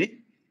 Okay.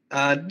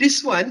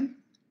 This one,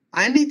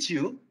 I need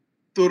you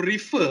to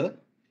refer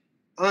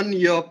on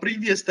your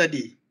previous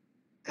study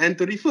and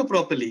to refer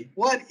properly.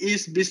 What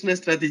is business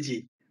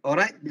strategy? All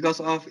right. Because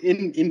of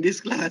in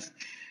this class,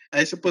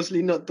 I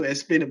supposedly not to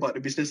explain about the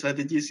business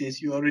strategy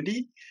since you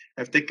already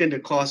have taken the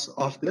course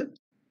of the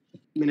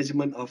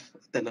management of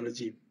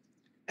technology.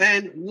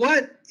 And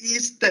what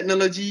is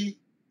technology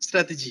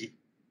strategy?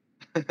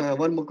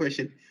 One more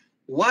question.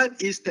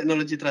 What is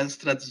technology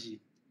strategy?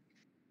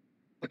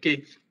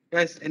 Okay,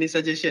 guys, any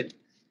suggestion?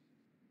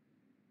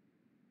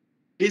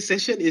 This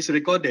session is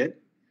recorded.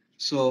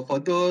 So for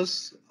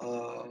those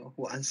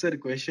who answer the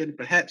question,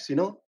 perhaps,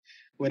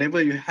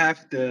 whenever you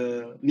have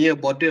the near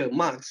border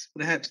marks,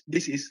 perhaps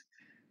this is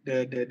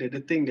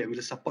the thing that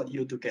will support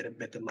you to get a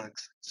better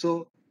marks.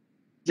 So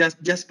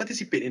just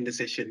participate in the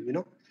session,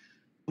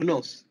 Who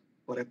knows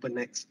what happen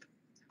next?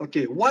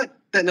 Okay, what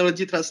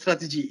technology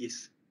strategy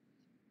is?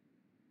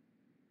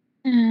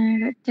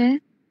 Doctor.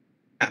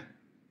 Yeah.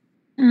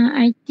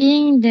 I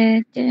think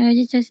the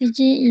technology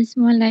strategy is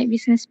more like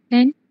business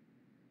plan.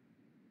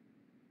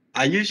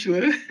 Are you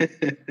sure?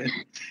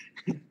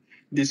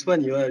 This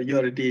one you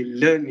already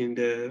learned in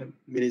the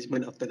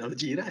management of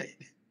technology, right?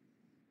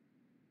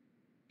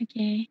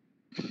 Okay.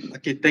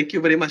 Okay, thank you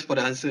very much for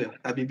the answer,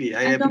 Habibi.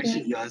 I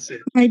appreciate your answer.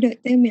 Hi,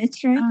 Doctor. May I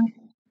try?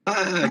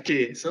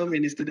 Okay, so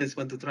many students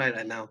want to try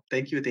right now.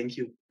 Thank you.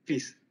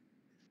 Please.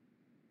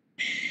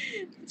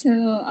 So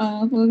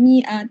for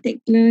me,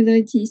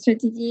 technology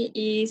strategy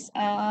is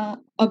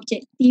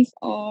objective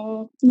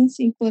or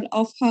principle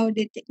of how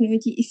the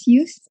technology is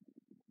used.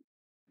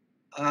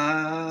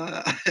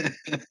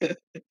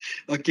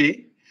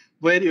 Okay,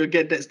 where do you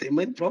get that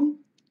statement from?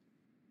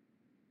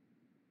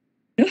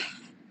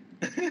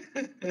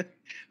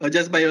 Or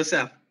just by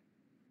yourself?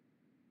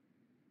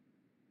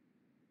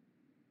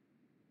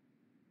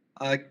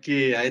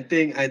 Okay, I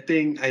think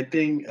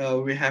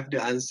we have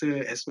the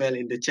answer as well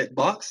in the chat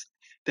box.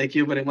 Thank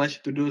you very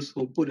much to those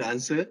who put the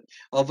answer.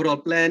 Overall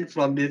plan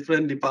from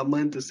different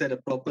departments to set a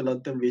proper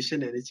long-term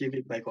vision and achieve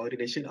it by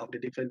coordination of the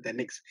different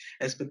techniques,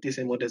 expertise,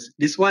 and models.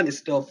 This one is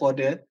still for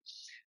the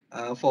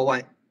for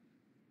what?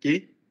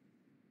 Okay.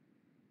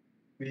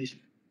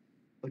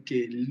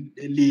 Okay,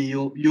 Lee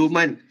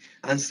Yuman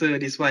answer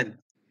this one.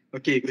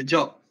 Okay, good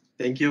job.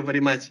 Thank you very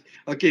much.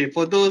 Okay,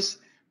 for those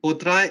who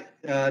try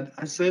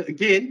answer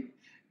again,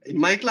 in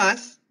my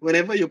class,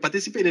 whenever you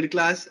participate in the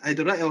class,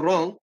 either right or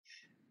wrong,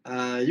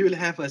 you will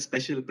have a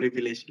special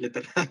privilege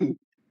later on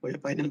for your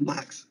final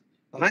marks.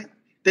 All right.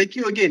 Thank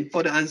you again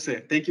for the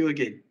answer. Thank you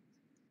again.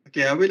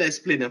 Okay, I will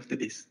explain after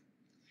this.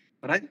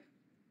 All right.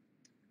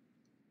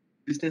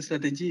 Business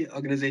strategy,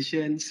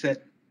 organization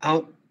set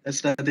out a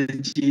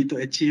strategy to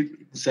achieve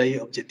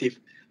desired objective.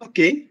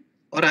 Okay.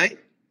 All right.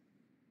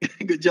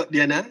 Good job,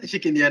 Diana.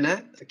 Shaking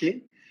Diana.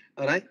 Okay.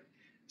 All right.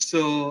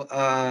 So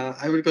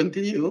I will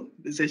continue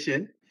the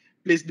session.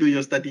 Please do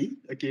your study.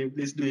 Okay.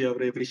 Please do your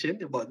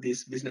revision about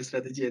this business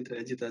strategy and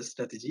digital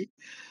strategy.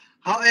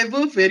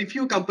 However, very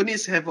few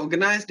companies have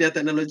organized their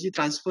technology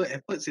transfer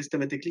efforts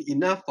systematically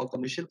enough for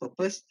commercial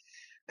purpose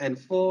and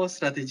for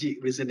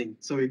strategic reasoning.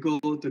 So we go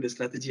to the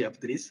strategy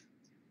after this.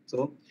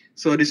 So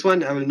this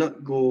one I will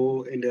not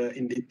go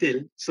in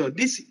detail. So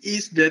this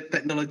is the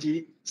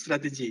technology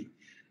strategy,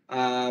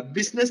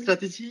 business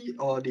strategy,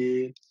 or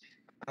the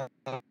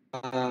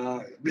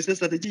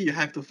business strategy you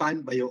have to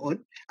find by your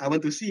own. I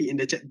want to see in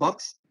the chat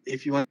box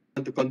if you want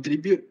to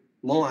contribute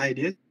more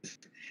ideas.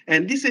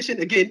 And this session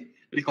again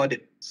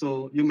recorded,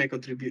 so you may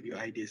contribute your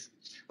ideas.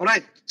 All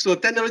right. So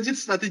technology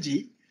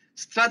strategy.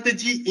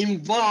 Strategy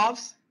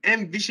involves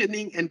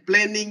envisioning and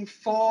planning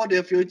for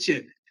the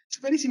future. It's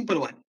a very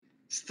simple one.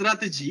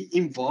 Strategy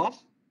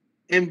involves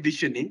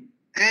envisioning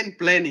and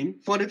planning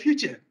for the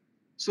future.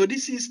 So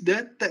this is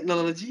the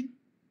technology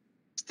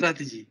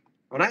strategy.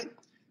 All right.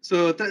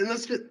 So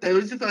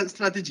technology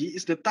strategy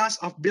is the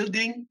task of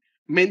building,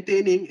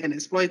 maintaining, and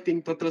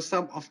exploiting total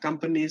sum of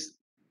companies'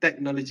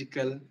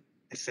 technological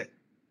asset.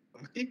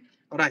 Okay.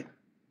 All right.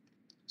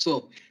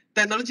 So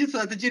technology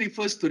strategy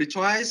refers to the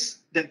choice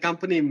that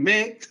company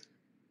makes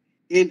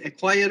in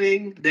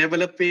acquiring,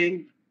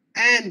 developing,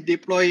 and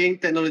deploying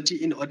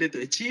technology in order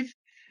to achieve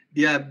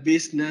their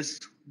business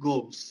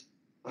goals.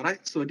 All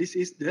right. So this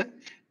is the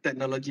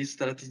technology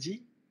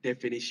strategy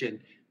definition.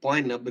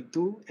 Point number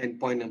 2 and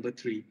point number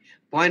 3.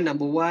 Point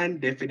number 1,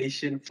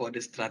 definition for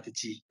the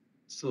strategy.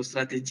 So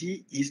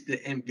strategy is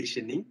the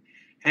envisioning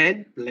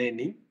and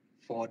planning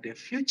for the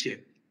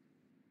future.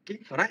 Okay,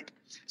 all right.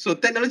 So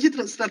technology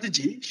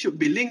strategy should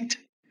be linked,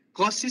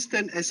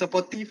 consistent, and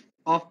supportive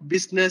of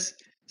business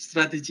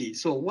strategy.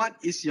 So what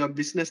is your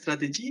business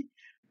strategy?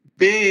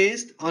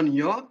 Based on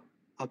your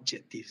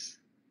objectives.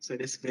 So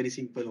that's very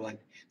simple one.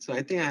 So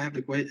I think I have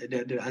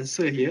the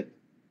answer here.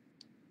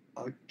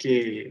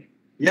 Okay.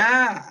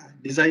 Yeah,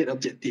 desired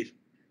objective.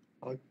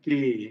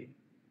 Okay.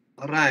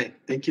 All right.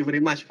 Thank you very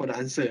much for the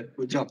answer.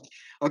 Good job.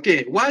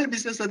 Okay. While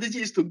business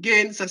strategy is to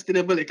gain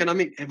sustainable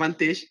economic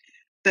advantage,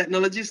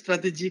 technology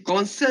strategy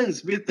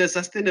concerns with the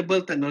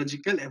sustainable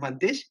technological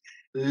advantage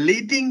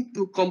leading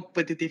to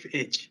competitive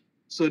edge.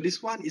 So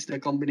this one is the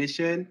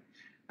combination.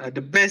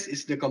 The best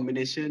is the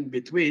combination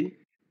between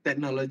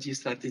technology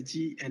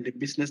strategy and the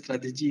business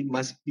strategy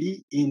must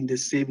be in the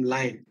same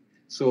line.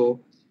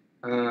 So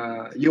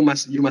you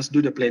must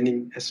do the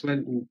planning as well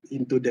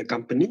into the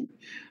company,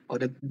 or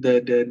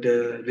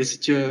the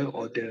researcher,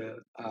 or the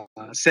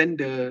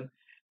sender,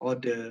 or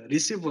the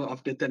receiver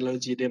of the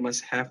technology. They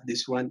must have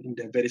this one in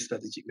the very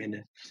strategic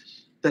manner.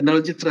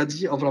 Technology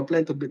strategy overall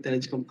plan to build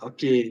technology.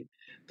 Okay,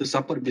 to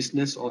support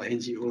business or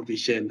NGO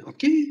vision.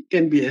 Okay,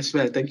 can be as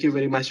well. Thank you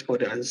very much for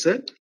the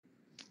answer.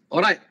 All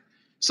right.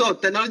 So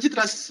technology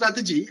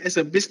strategy as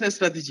a business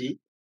strategy.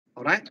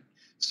 All right.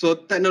 So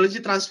technology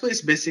transfer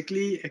is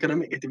basically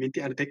economic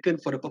activity undertaken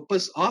for the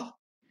purpose of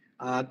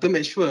to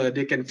make sure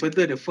they can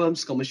further the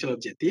firm's commercial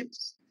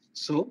objectives.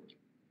 So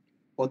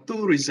for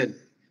two reasons,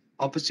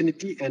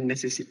 opportunity and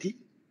necessity,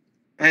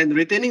 and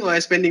retaining or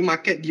expanding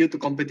market due to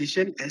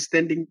competition,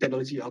 extending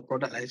technology or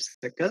product life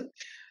cycle,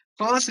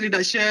 cost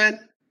reduction,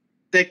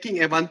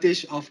 taking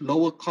advantage of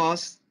lower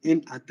costs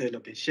in other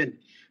location.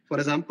 For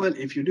example,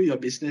 if you do your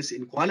business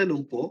in Kuala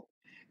Lumpur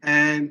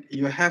and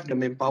you have the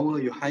manpower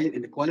you hired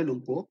in Kuala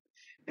Lumpur,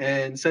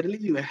 and suddenly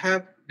you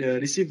have the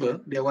receiver,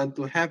 they want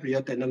to have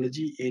your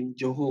technology in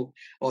Johor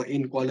or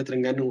in Kuala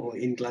Terengganu or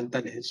in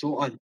Kelantan and so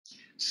on.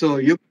 So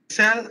you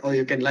sell or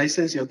you can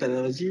license your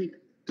technology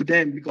to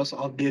them because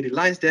of they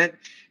realize that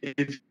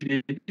if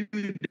they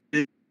do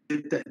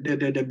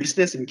the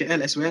business in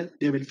KL as well,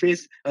 they will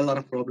face a lot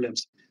of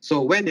problems.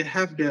 So when they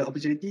have the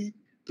opportunity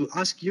to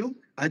ask you,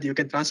 and you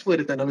can transfer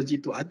the technology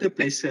to other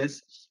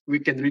places, we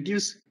can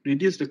reduce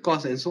the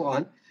cost and so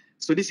on.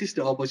 So this is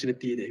the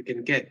opportunity that you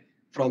can get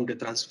from the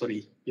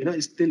transferee. You know,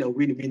 it's still a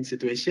win-win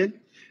situation.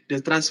 The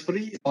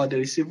transferee or the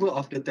receiver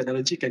of the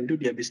technology can do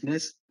their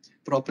business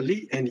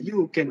properly, and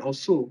you can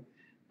also,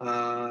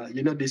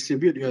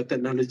 distribute your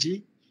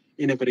technology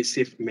in a very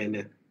safe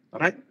manner. All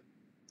right.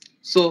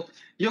 So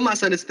you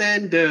must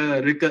understand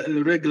the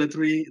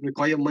regulatory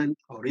requirement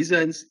or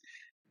reasons,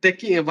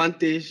 taking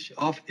advantage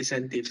of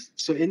incentives.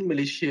 So in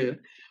Malaysia,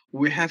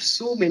 we have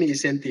so many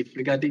incentives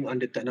regarding on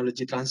the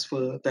technology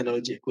transfer,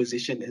 technology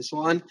acquisition, and so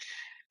on.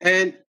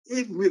 And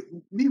if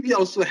we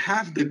also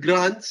have the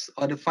grants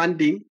or the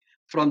funding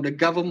from the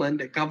government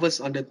that covers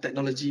on the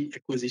technology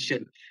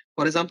acquisition.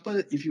 For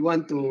example, if you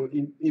want to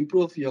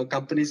improve your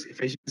company's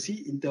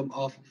efficiency in terms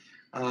of,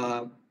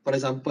 for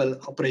example,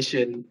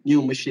 operation,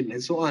 new machine,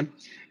 and so on,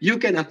 you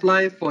can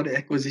apply for the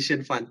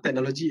acquisition fund,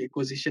 technology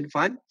acquisition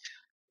fund,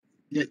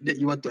 that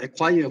you want to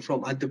acquire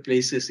from other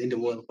places in the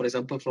world, for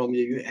example, from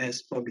the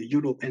US, from the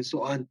Europe, and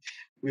so on,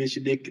 which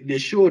they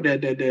show that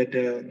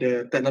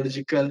the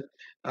technological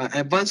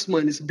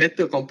advancement is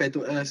better compared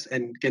to us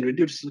and can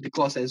reduce the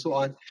cost and so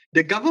on.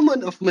 The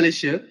government of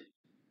Malaysia,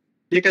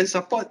 they can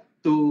support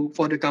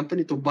for the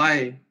company to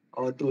buy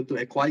or to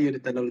acquire the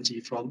technology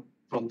from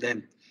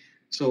them.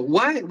 So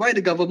why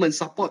the government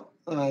support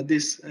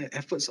these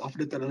efforts of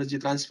the technology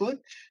transfer?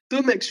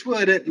 To make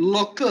sure that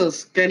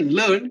locals can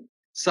learn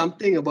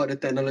something about the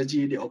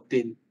technology they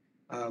obtain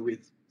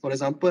with. For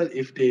example,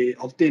 if they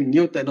obtain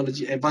new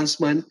technology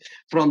advancement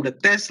from the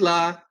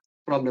Tesla,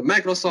 from the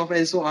Microsoft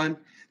and so on,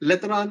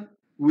 later on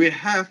we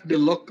have the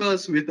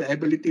locals with the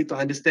ability to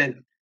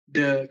understand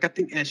the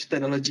cutting edge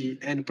technology,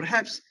 and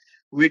perhaps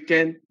we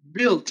can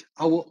build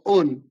our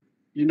own,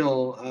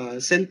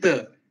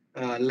 center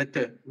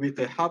later with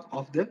the help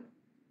of the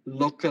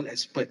local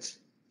experts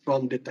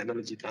from the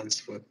technology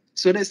transfer.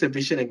 So that's the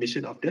vision and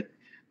mission of the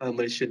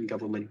Malaysian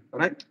government. All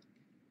right.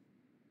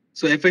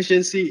 So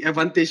efficiency,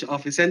 advantage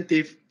of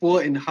incentive,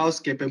 poor in-house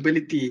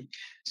capability.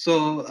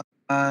 So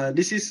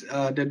this is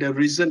the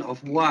reason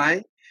of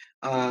why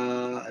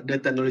the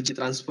technology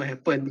transfer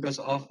happened, because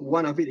of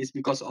one of it is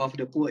because of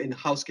the poor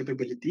in-house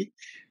capability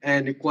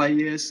and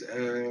requires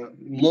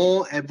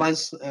more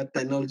advanced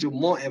technology,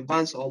 more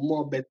advanced or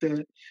more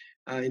better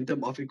in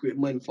terms of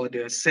equipment for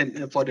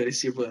the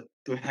receiver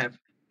to have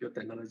your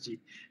technology,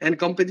 and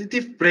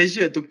competitive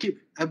pressure to keep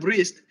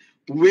abreast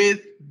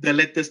with the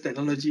latest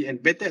technology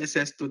and better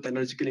access to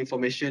technological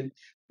information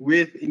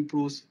with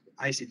improved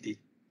ICT.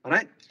 All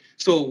right.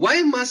 So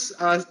why must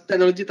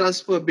technology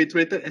transfer be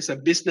treated as a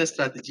business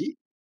strategy?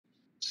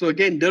 So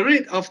again, the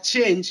rate of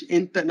change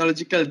in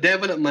technological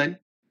development,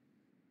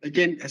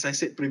 again, as I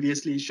said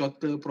previously,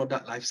 shorter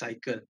product life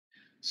cycle.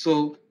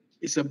 So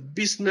it's a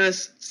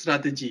business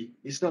strategy.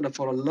 It's not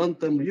for a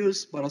long-term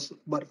use,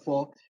 but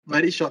for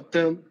very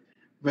short-term,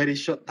 very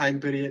short time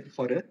period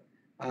for the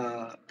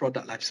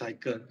product life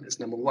cycle. That's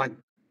number one.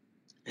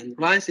 And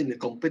rise in the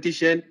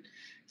competition,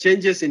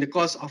 changes in the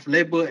cost of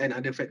labor and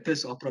other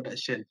factors of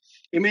production.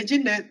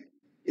 Imagine that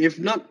if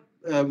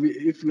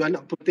we are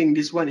not putting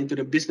this one into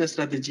the business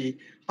strategy,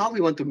 how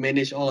we want to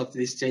manage all of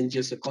these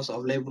changes, the cost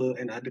of labor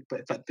and other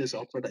factors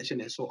of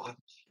production and so on.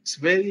 It's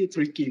very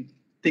tricky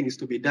things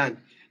to be done.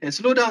 And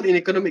slowdown in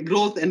economic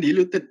growth and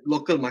diluted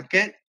local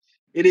market,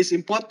 it is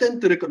important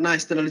to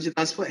recognize technology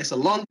transfer as a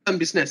long-term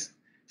business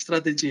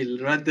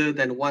strategy rather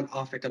than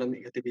one-off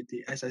economic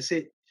activity. As I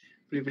said,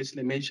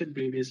 mentioned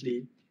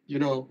previously,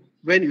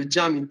 when you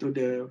jump into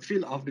the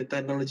field of the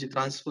technology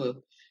transfer,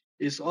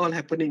 it's all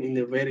happening in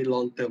a very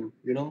long term.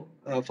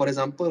 For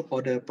example,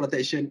 for the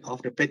protection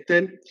of the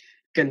patent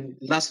can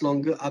last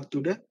longer up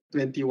to the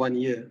 21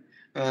 year,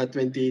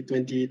 20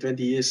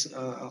 years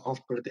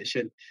of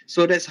protection.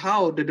 So that's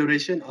how the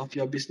duration of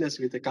your business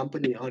with the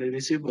company or the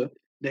receiver,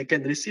 they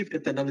can receive the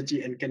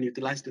technology and can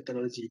utilize the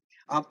technology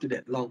up to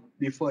that long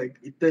before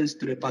it turns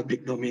to the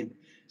public domain.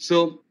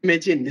 So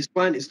imagine this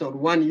one is not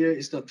 1 year,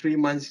 it's not 3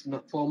 months, it's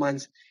not 4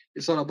 months.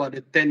 It's all about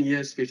the 10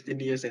 years, 15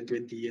 years, and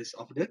 20 years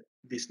of the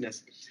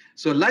business.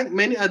 So like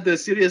many other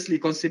seriously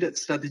considered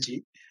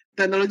strategy,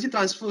 technology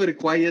transfer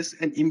requires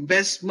an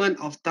investment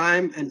of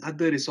time and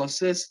other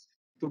resources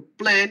to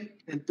plan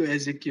and to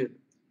execute.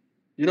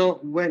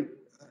 When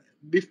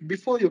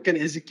before you can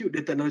execute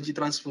the technology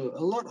transfer, a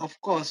lot of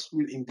costs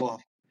will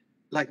involve.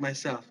 Like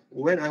myself,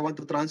 when I want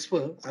to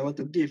transfer, I want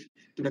to give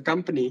to the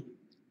company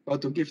or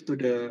to give to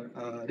the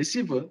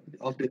receiver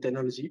of the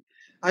technology,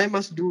 I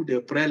must do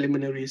the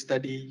preliminary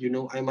study,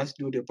 I must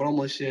do the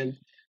promotion,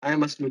 I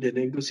must do the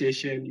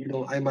negotiation,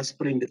 I must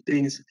print the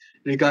things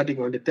regarding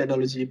on the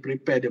technology,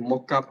 prepare the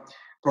mock-up,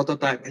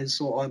 prototype, and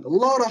so on. A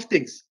lot of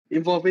things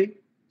involving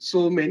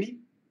so many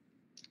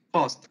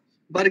costs.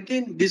 But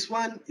again, this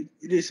one,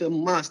 it is a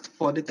must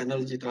for the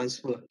technology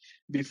transfer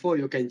before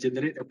you can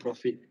generate a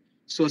profit.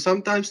 So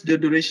sometimes the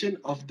duration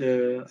of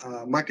the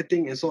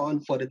marketing and so on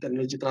for the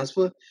technology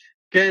transfer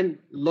can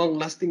long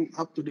lasting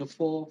up to the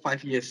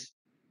 4-5 years.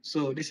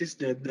 So this is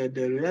the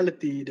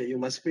reality that you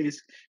must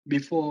face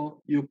before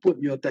you put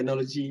your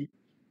technology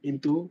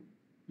into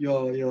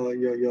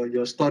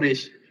your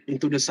storage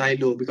into the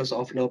silo, because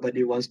of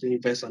nobody wants to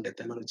invest on the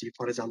technology,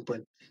 for example.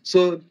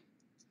 So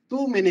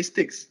too many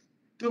sticks,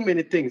 too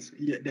many things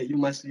that you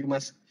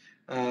must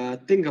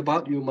think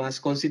about, you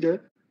must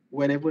consider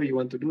whenever you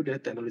want to do the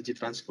technology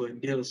transfer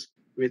deals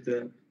with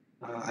the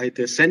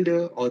either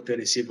sender or the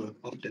receiver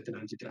of the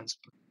technology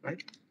transfer,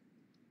 right?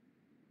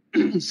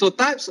 So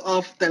types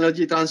of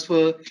technology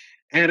transfer,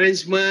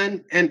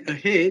 arrangement and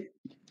ahead.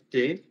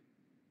 Okay.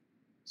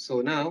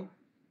 So now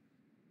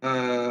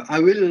I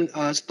will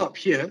stop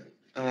here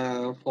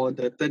for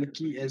the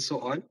turnkey and so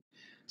on.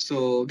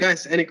 So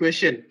guys, any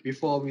question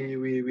before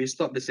we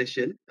stop the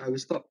session? I will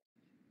stop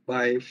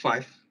by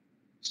 5.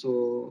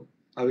 So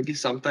I will give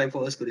some time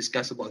for us to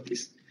discuss about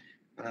this,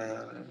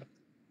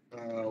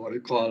 what we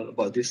call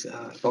about this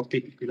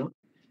topic,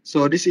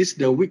 So this is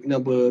the week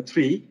number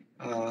 3.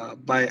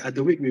 By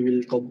other week, we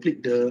will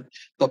complete the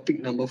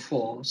topic number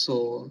 4.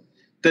 So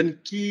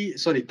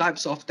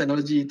types of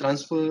technology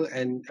transfer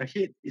and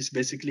ahead is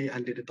basically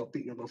under the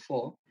topic number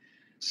 4.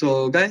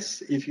 So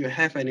guys, if you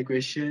have any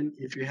question,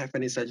 if you have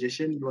any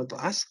suggestion you want to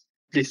ask,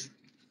 please.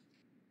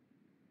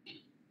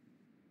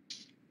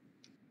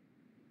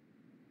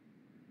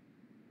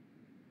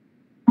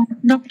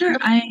 Doctor,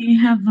 I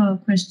have a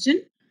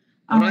question.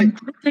 Alright.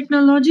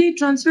 Technology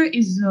transfer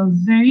is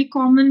very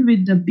common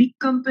with the big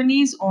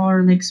companies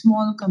or like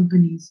small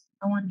companies.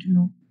 I want to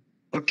know.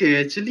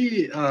 Okay,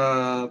 actually,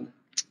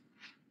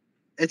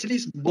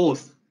 it's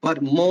both,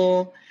 but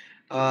more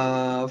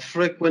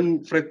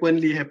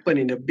frequently happen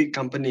in the big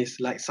companies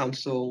like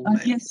Samsung.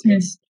 Like,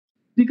 Yes.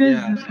 Because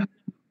yeah.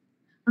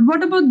 but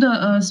what about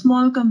the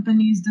small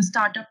companies, the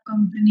startup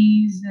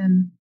companies,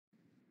 and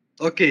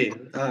Okay,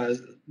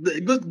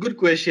 good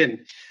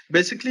question.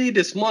 Basically,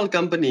 the small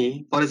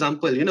company, for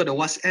example, you know the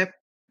WhatsApp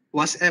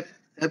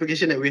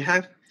application that we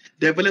have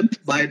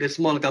developed by the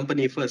small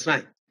company first,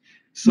 right?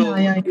 So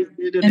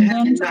you don't and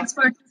have then enough.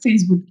 transfer to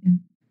Facebook.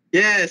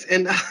 Yes,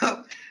 and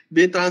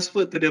being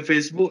transferred to the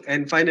Facebook,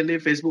 and finally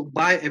Facebook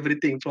buy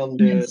everything from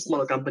the Yes.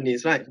 small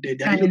companies, right? They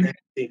dilute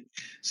everything.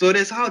 So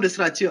that's how the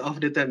structure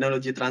of the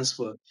technology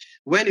transfer.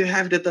 When you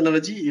have the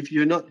technology, if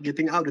you're not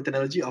getting out the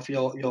technology of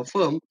your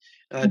firm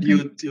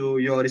due to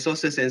your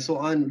resources and so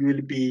on,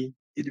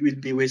 it will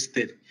be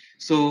wasted.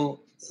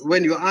 So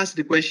when you ask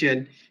the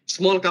question,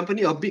 small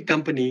company or big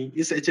company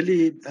is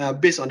actually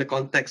based on the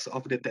context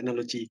of the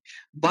technology,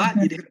 but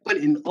it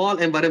happen in all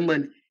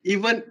environment,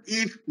 even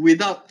if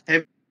without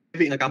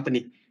having a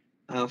company.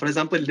 For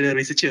example, the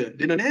researcher,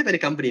 they don't have any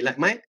company like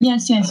mine.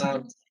 Yes.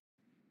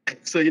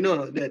 So you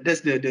know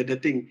that's the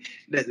thing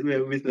that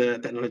with the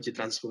technology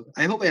transfer.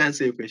 I hope I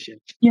answer your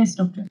question. Yes,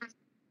 doctor.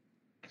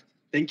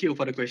 Thank you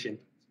for the question.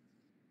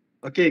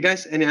 Okay,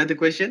 guys, any other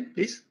question,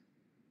 please?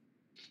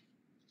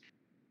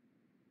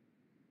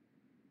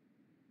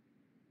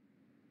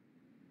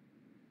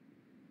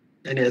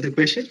 Any other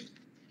question?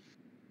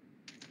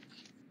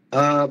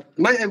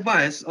 My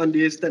advice on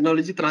this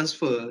technology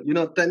transfer,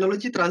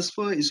 technology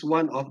transfer is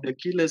one of the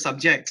killer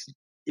subjects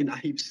in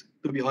AHIPS,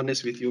 to be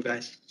honest with you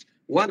guys.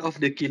 One of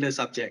the killer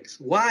subjects.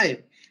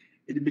 Why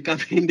it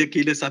becoming the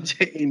killer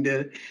subject in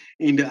the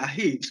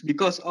AHIPS?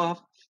 Because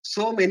of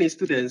so many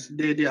students,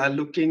 they are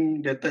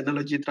looking the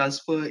technology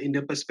transfer in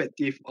the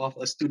perspective of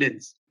a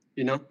students.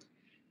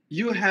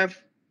 You have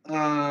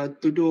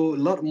to do a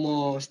lot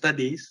more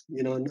studies,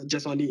 not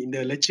just only in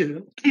the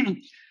lecture.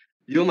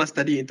 You must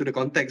study into the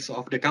context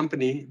of the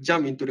company,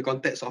 jump into the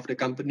context of the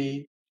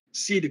company,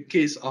 see the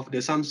case of the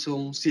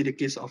Samsung, see the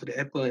case of the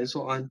Apple, and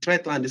so on. Try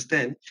to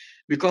understand,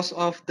 because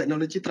of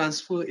technology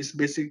transfer is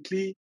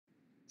basically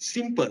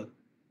simple.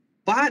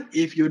 But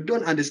if you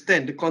don't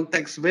understand the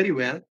context very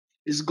well,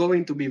 it's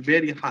going to be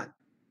very hard.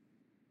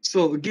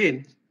 So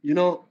again,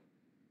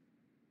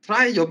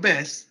 try your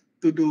best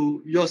to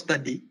do your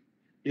study,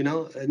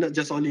 not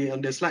just only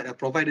on the slide I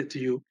provided to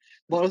you,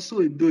 but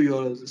also do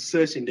your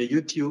search in the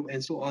YouTube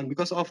and so on,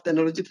 because of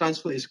technology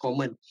transfer is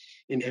common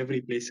in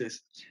every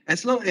places.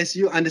 As long as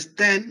you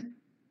understand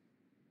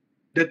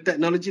the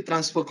technology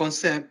transfer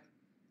concept,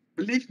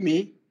 believe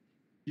me,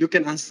 you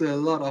can answer a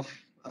lot of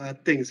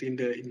things in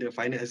the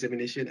final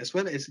examination, as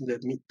well as in the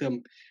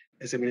midterm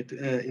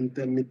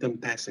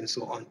midterm test and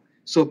so on.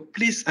 So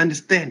please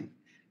understand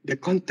the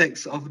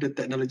context of the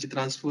technology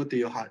transfer to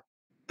your heart.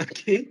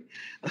 Okay,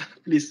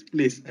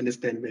 please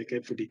understand very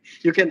carefully.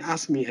 You can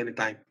ask me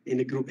anytime in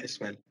the group as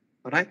well.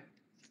 All right.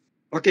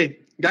 Okay,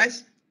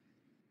 guys.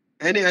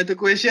 Any other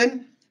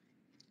question?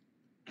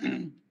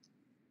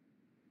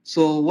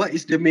 So what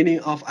is the meaning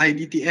of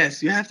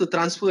IDTS? You have to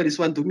transfer this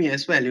one to me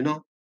as well.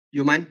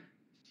 You mind?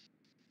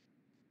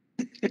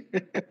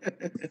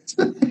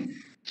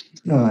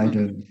 No, I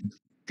don't.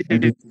 I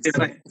don't think so.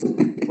 Right.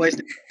 What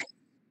is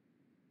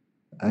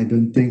I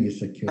don't think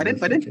it's a killer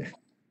Pardon? subject.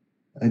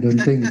 I don't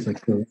think it's a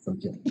killer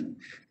subject.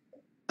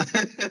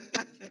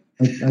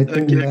 I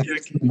think Okay. math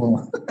is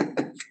more.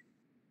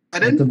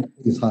 Pardon?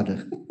 Mathematics is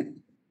harder.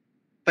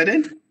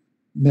 Pardon?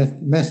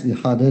 Math is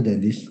harder than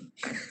this.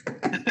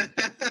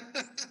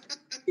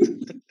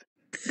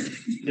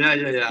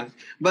 Yeah.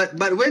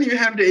 But when you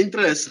have the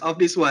interest of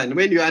this one,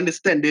 when you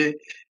understand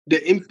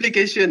the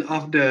implication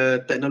of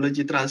the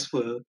technology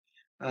transfer,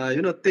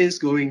 things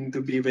going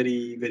to be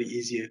very, very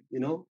easier,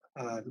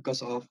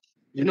 because of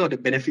the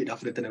benefit of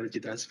the technology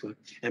transfer.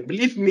 And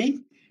believe me,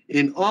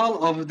 in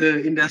all of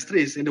the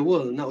industries in the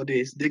world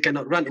nowadays, they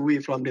cannot run away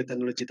from the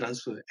technology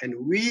transfer. And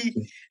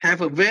we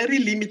have a very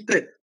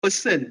limited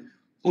person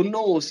who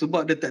knows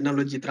about the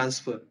technology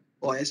transfer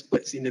or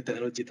experts in the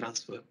technology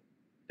transfer.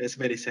 That's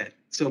very sad.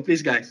 So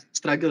please, guys,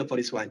 struggle for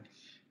this one.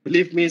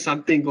 Believe me,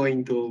 something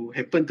going to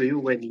happen to you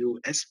when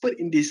you expert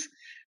in this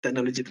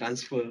technology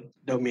transfer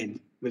domain.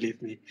 Believe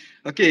me.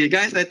 Okay,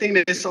 guys, I think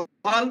that's all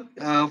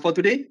for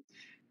today.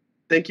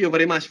 Thank you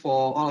very much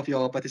for all of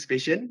your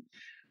participation.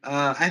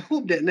 I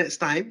hope that next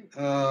time,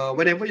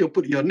 whenever you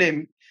put your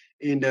name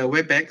in the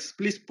WebEx,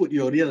 please put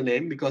your real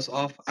name, because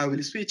I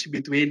will switch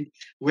between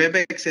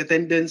WebEx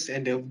attendance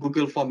and the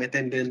Google Form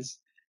attendance,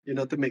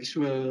 to make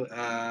sure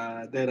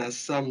there are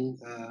some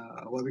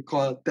what we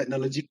call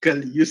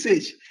technological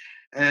usage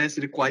as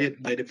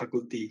required by the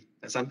faculty.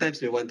 Sometimes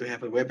they want to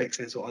have a WebEx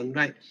and so on,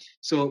 right?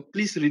 So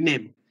please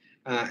rename.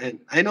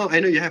 And I know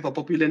you have a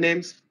popular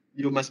names.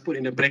 You must put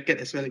in the bracket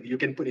as well. You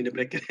can put in the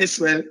bracket as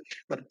well,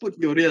 but put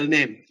your real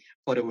name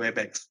for the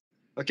WebEx.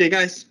 Okay,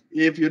 guys,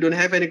 if you don't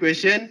have any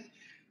question,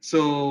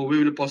 so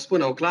we will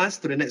postpone our class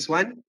to the next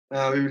one.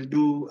 We will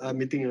do a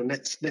meeting on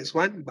next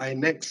one by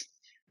next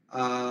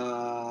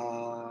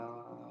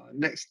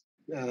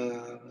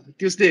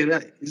Tuesday,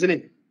 right? Isn't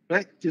it?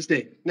 Right?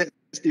 Tuesday. Next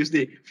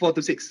Tuesday, 4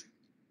 to 6.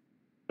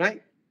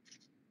 Right?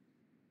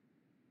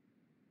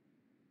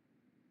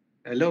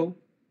 Hello?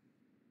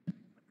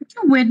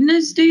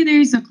 Wednesday there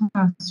is a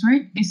class,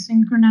 right?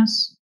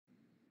 Asynchronous.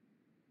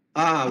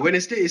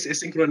 Wednesday is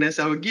asynchronous.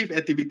 I will give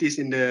activities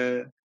in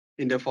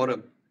the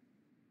forum.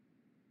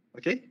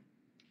 Okay?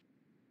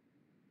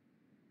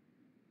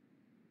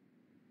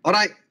 All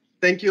right.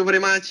 Thank you very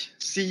much.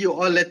 See you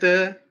all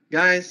later,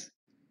 guys.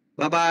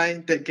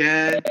 Bye-bye. Take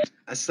care.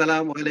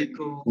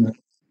 Assalamualaikum.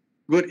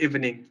 Good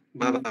evening.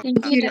 Bye-bye.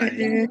 Thank you,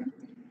 Doctor.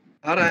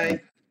 All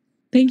right.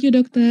 Thank you,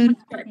 Doctor.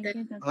 Thank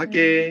you, Doctor.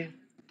 Okay.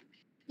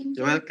 Thank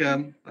You're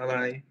welcome.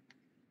 Bye-bye.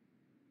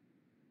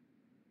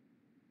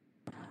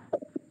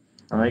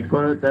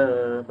 Assalamualaikum,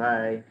 Doctor.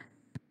 Bye.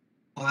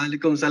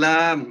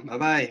 Waalaikumsalam.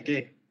 Bye-bye.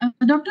 Okay.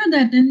 Doctor,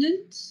 the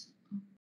attendance?